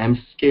here. I am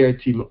scared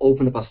to even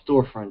open up a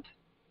storefront.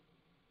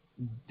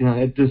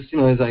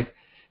 It's like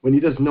when you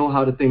just know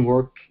how the thing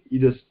works, you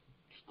just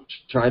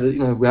try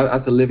to, we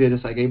have to live here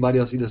just like anybody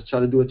else. You just try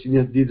to do what you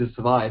need to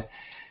survive.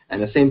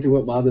 And the same thing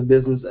with my other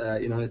business.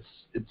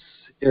 It's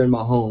here in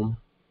my home,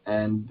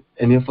 and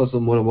any of us are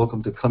more than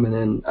welcome to come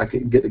in. I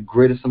can get the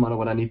greatest amount of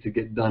what I need to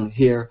get done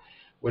here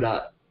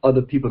without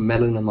other people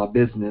meddling in my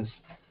business,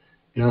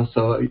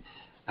 So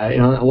I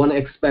want to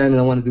expand, and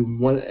I want to do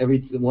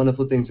every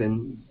wonderful things,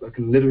 and I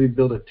can literally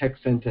build a tech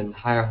center and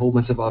hire a whole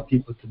bunch of our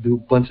people to do a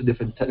bunch of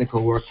different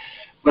technical work.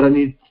 But I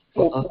need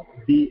for us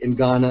to be in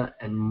Ghana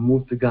and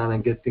move to Ghana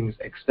and get things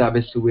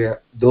established to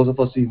where those of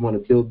us who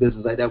want to build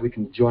business like that, we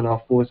can join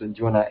our force and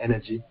join our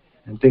energy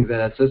and things like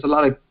that. So there's a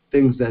lot of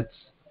things that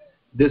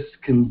this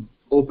can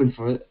open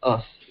for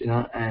us,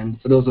 and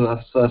for those of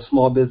us who are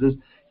small business.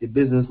 Your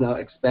business now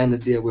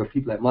expanded there where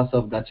people like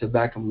myself got your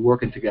back and we're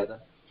working together.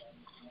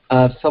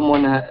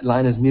 Someone that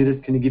line is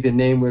muted. Can you give your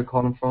name, where you're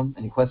calling from?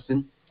 Any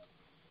question?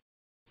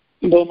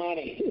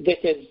 Bomani, this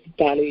is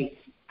Dali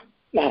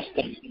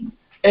Laston.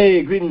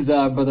 Hey, greetings,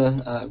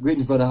 brother.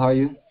 Greetings, brother. How are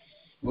you?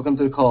 Welcome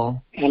to the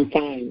call. I'm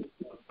fine.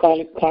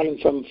 Calling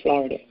from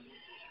Florida.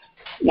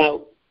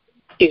 Now,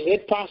 is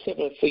it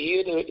possible for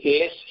you to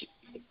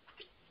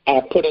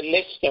put a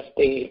list of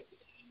the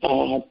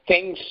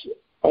things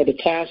or the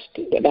task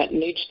that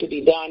needs to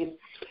be done,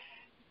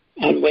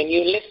 and when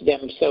you list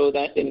them so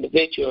that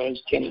individuals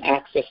can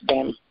access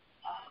them,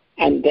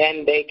 and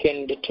then they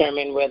can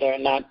determine whether or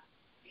not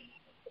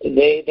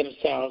they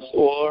themselves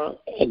or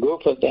a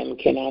group of them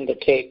can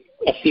undertake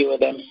a few of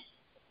them,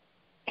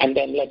 and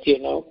then let you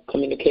know,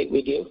 communicate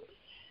with you,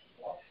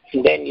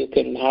 and then you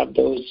can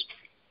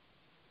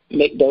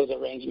make those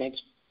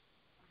arrangements.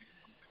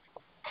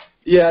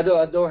 Yeah, I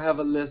don't have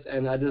a list,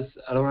 and I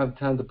don't have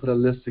time to put a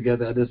list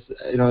together.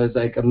 It's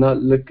like I'm not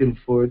looking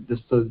for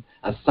just to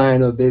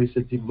assign or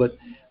babysit people, but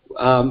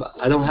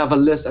I don't have a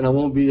list, and I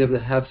won't be able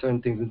to have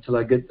certain things until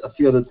I get a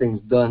few other things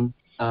done.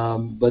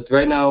 But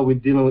right now, we're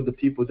dealing with the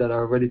people that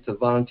are ready to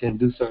volunteer and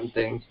do certain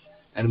things,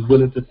 and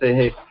willing to say,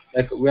 hey,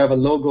 like we have a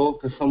logo.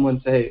 Because someone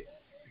say, hey,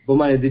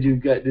 Bomani, do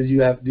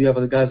you have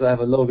other guys that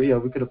have a logo? Yeah,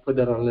 we could have put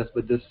that on the list,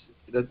 but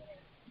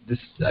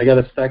I got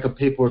a stack of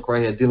paperwork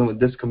right here dealing with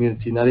this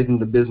community, not even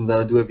the business that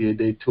I do every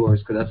day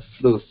tours, because that's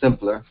a little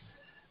simpler.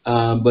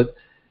 But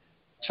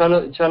trying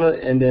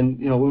to, and then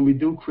when we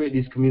do create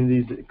these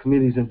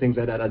communities and things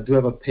like that, I do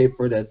have a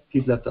paper that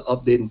people have to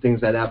update and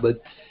things like that.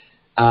 But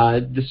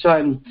just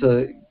trying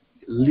to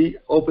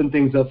open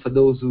things up for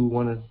those who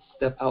want to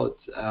step out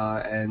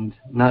and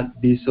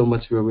not be so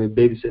much where we're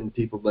babysitting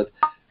people. But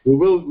we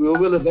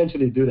will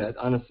eventually do that,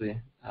 honestly.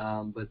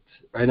 But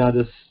right now,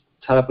 just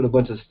tied up with a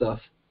bunch of stuff.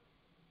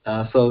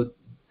 So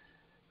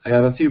I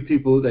have a few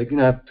people, like,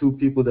 I have 2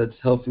 people that's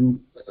helping.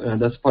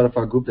 That's part of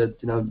our group that,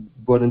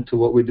 brought into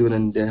what we're doing,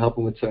 and they're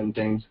helping with certain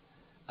things.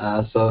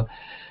 So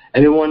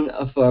anyone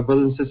of our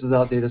brothers and sisters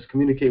out there, just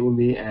communicate with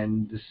me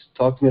and just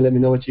talk to me, let me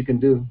know what you can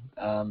do.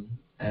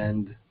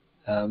 And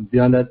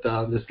beyond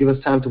that, just give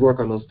us time to work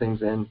on those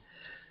things, and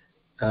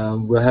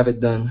we'll have it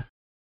done.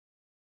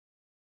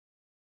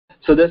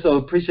 So I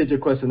appreciate your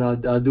question.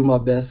 I'll do my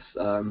best,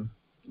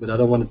 but I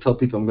don't want to tell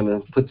people I'm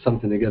going to put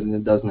something together and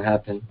it doesn't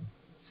happen.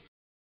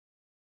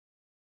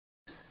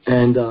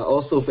 And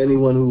also, for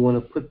anyone who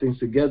want to put things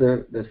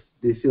together that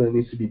they feel it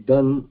needs to be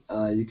done,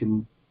 you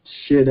can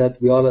share that.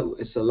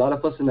 It's a lot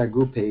of us in that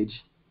group page.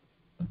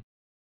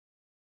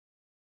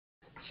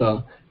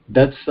 So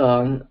that's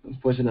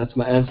unfortunately, that's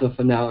my answer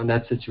for now in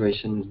that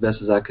situation, as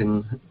best as I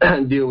can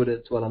deal with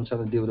it. While I'm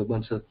trying to deal with a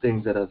bunch of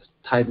things that I've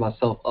tied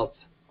myself up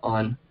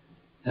on,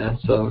 and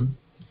so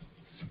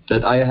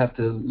that I have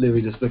to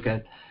literally just look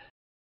at.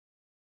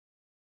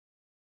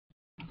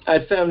 All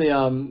right, family.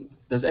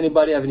 Does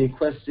anybody have any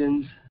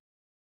questions?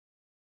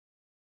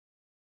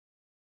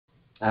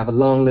 I have a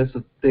long list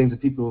of things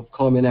that people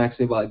call me and ask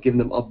me about, giving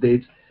them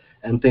updates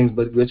and things,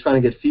 but we're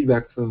trying to get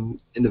feedback from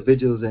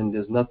individuals, and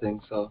there's nothing.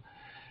 So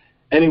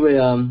anyway,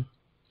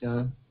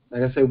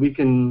 like I said, we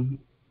can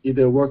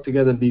either work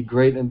together and be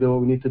great and build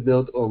what we need to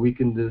build, or we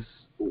can just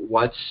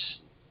watch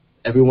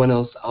everyone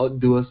else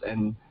outdo us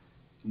and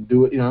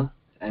do it,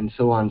 and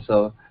so on.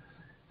 So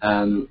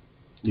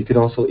you can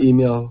also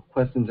email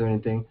questions or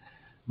anything.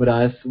 But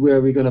I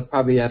swear we're going to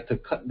probably have to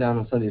cut down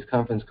on some of these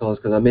conference calls,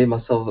 because I made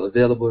myself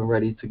available and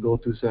ready to go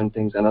through certain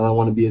things, and I don't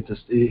want to be able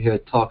to stay here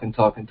talk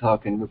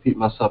and repeat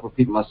myself,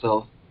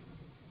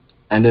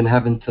 and then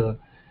having to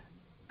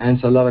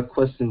answer a lot of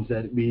questions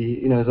that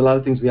there's a lot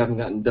of things we haven't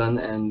gotten done,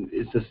 and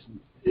it's just,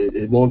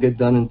 it won't get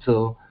done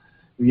until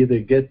we either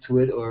get to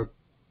it or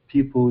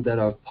people that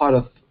are part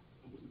of,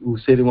 who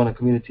say they want a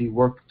community,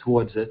 work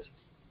towards it.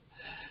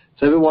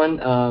 So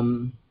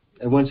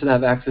everyone should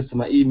have access to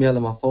my email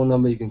and my phone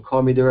number. You can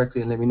call me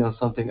directly and let me know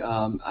something.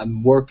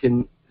 I'm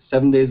working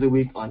 7 days a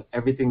week on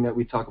everything that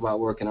we talk about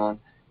working on,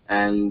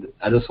 and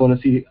I just want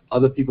to see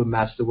other people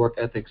match the work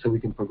ethic so we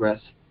can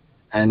progress.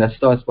 And that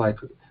starts by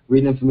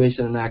reading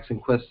information and asking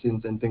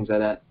questions and things like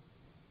that.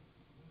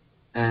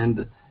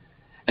 And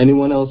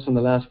anyone else from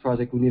the last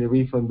project who need a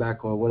refund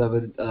back or whatever,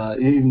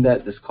 even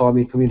that, just call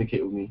me,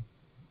 communicate with me.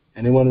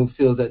 Anyone who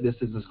feels that this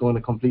is just going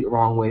the complete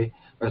wrong way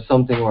or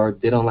something, or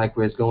they don't like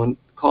where it's going,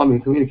 call me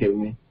and communicate with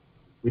me.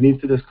 We need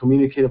to just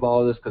communicate about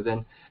all this, because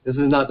then this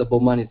is not the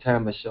Bomani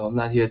Tamba show. I'm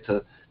not here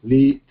to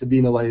lead, to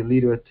be nobody's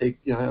leader or take,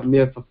 I'm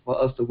here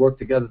for us to work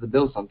together to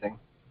build something.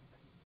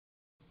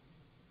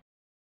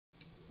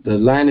 The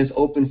line is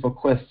open for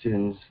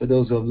questions for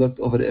those who have looked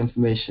over the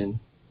information.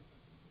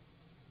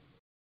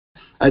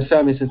 All right,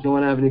 family, since no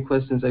one have any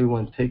questions,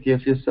 everyone take care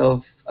of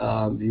yourself.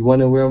 If you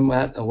wonder where I'm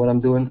at or what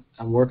I'm doing,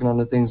 I'm working on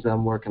the things that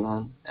I'm working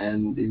on.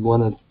 And if you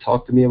want to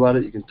talk to me about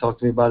it, you can talk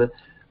to me about it.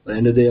 But at the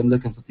end of the day, I'm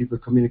looking for people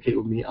to communicate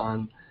with me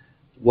on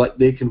what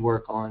they can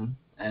work on.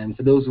 And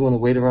for those who want to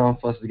wait around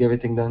for us to get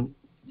everything done,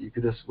 you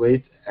could just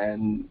wait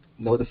and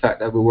know the fact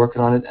that we're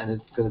working on it, and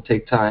it's going to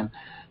take time.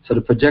 So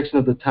the projection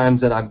of the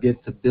times that I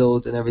get to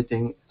build and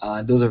everything,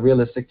 those are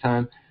realistic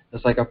time.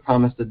 Just like I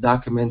promised the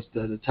documents,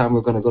 the time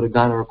we're going to go to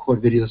Ghana,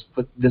 record videos,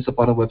 put this up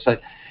on the website.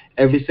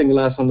 Every single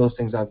last one of those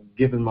things I've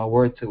given my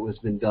word to has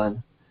been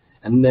done.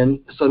 And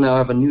then, so now I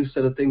have a new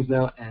set of things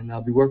now, and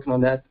I'll be working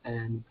on that.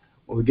 And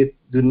when we do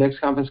the next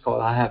conference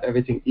call, I'll have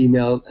everything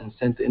emailed and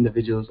sent to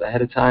individuals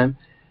ahead of time.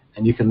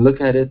 And you can look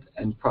at it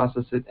and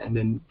process it. And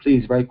then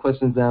please write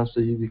questions down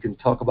so we can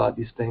talk about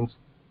these things.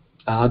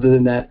 Other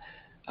than that,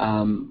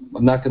 I'm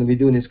not going to be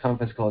doing this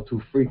conference call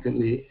too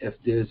frequently if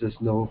there's just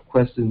no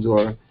questions,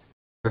 or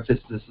if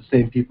it's just the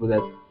same people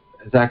that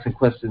is asking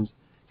questions.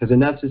 Because in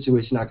that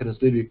situation, I can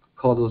just literally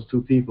call those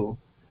 2 people.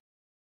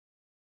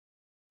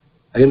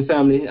 Again,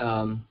 family,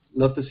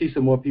 love to see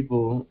some more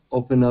people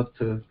open up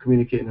to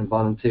communicating and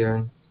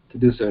volunteering to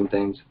do certain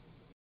things.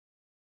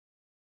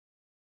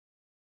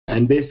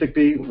 And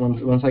basically,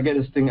 once I get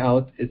this thing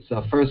out, it's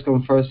first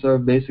come, first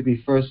serve.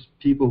 Basically, first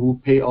people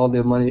who pay all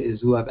their money is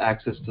who have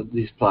access to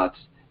these plots.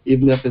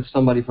 Even if it's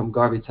somebody from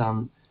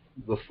Garveytown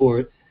before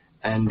it,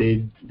 and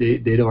they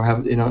don't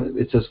have,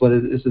 it's just what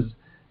it is.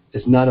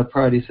 It's not a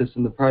priority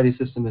system. The priority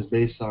system is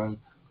based on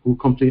who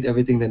complete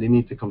everything that they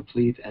need to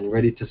complete and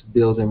ready to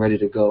build and ready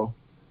to go.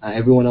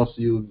 Everyone else,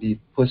 you will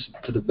be pushed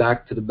to the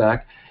back,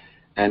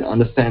 and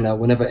understand that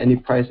whenever any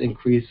price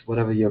increase,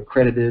 whatever your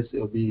credit is, it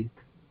will be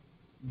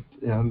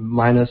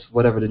minus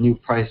whatever the new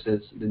price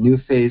is. The new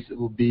phase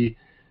will be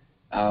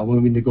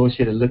when we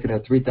negotiated looking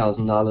at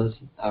 $3,000.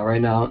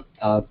 Right now,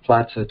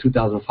 plots are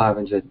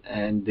 $2,500,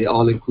 and they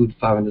all include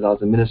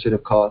 $500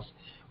 administrative costs,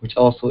 which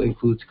also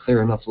includes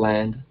clearing of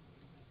land.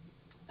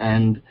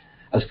 And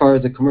as far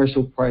as the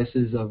commercial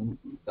prices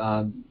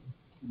of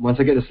once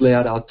I get this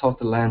layout, I'll talk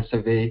to land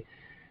survey,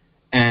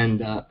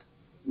 and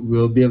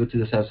we'll be able to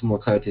just have some more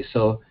clarity.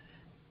 So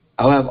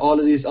I'll have all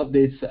of these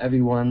updates to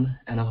everyone,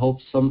 and I hope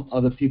some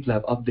other people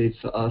have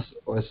updates to us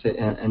or say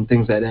and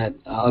things like that.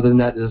 Other than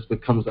that, this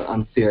becomes an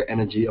unfair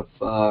energy of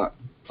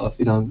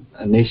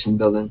a nation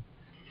building.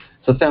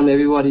 So family,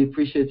 everybody,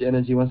 appreciate your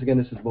energy. Once again,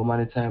 this is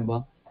Bomani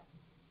Tamba,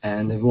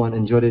 and everyone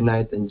enjoy their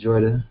night,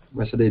 enjoy the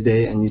rest of their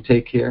day, and you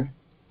take care.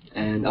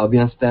 And I'll be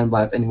on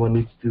standby if anyone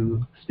needs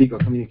to speak or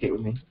communicate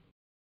with me.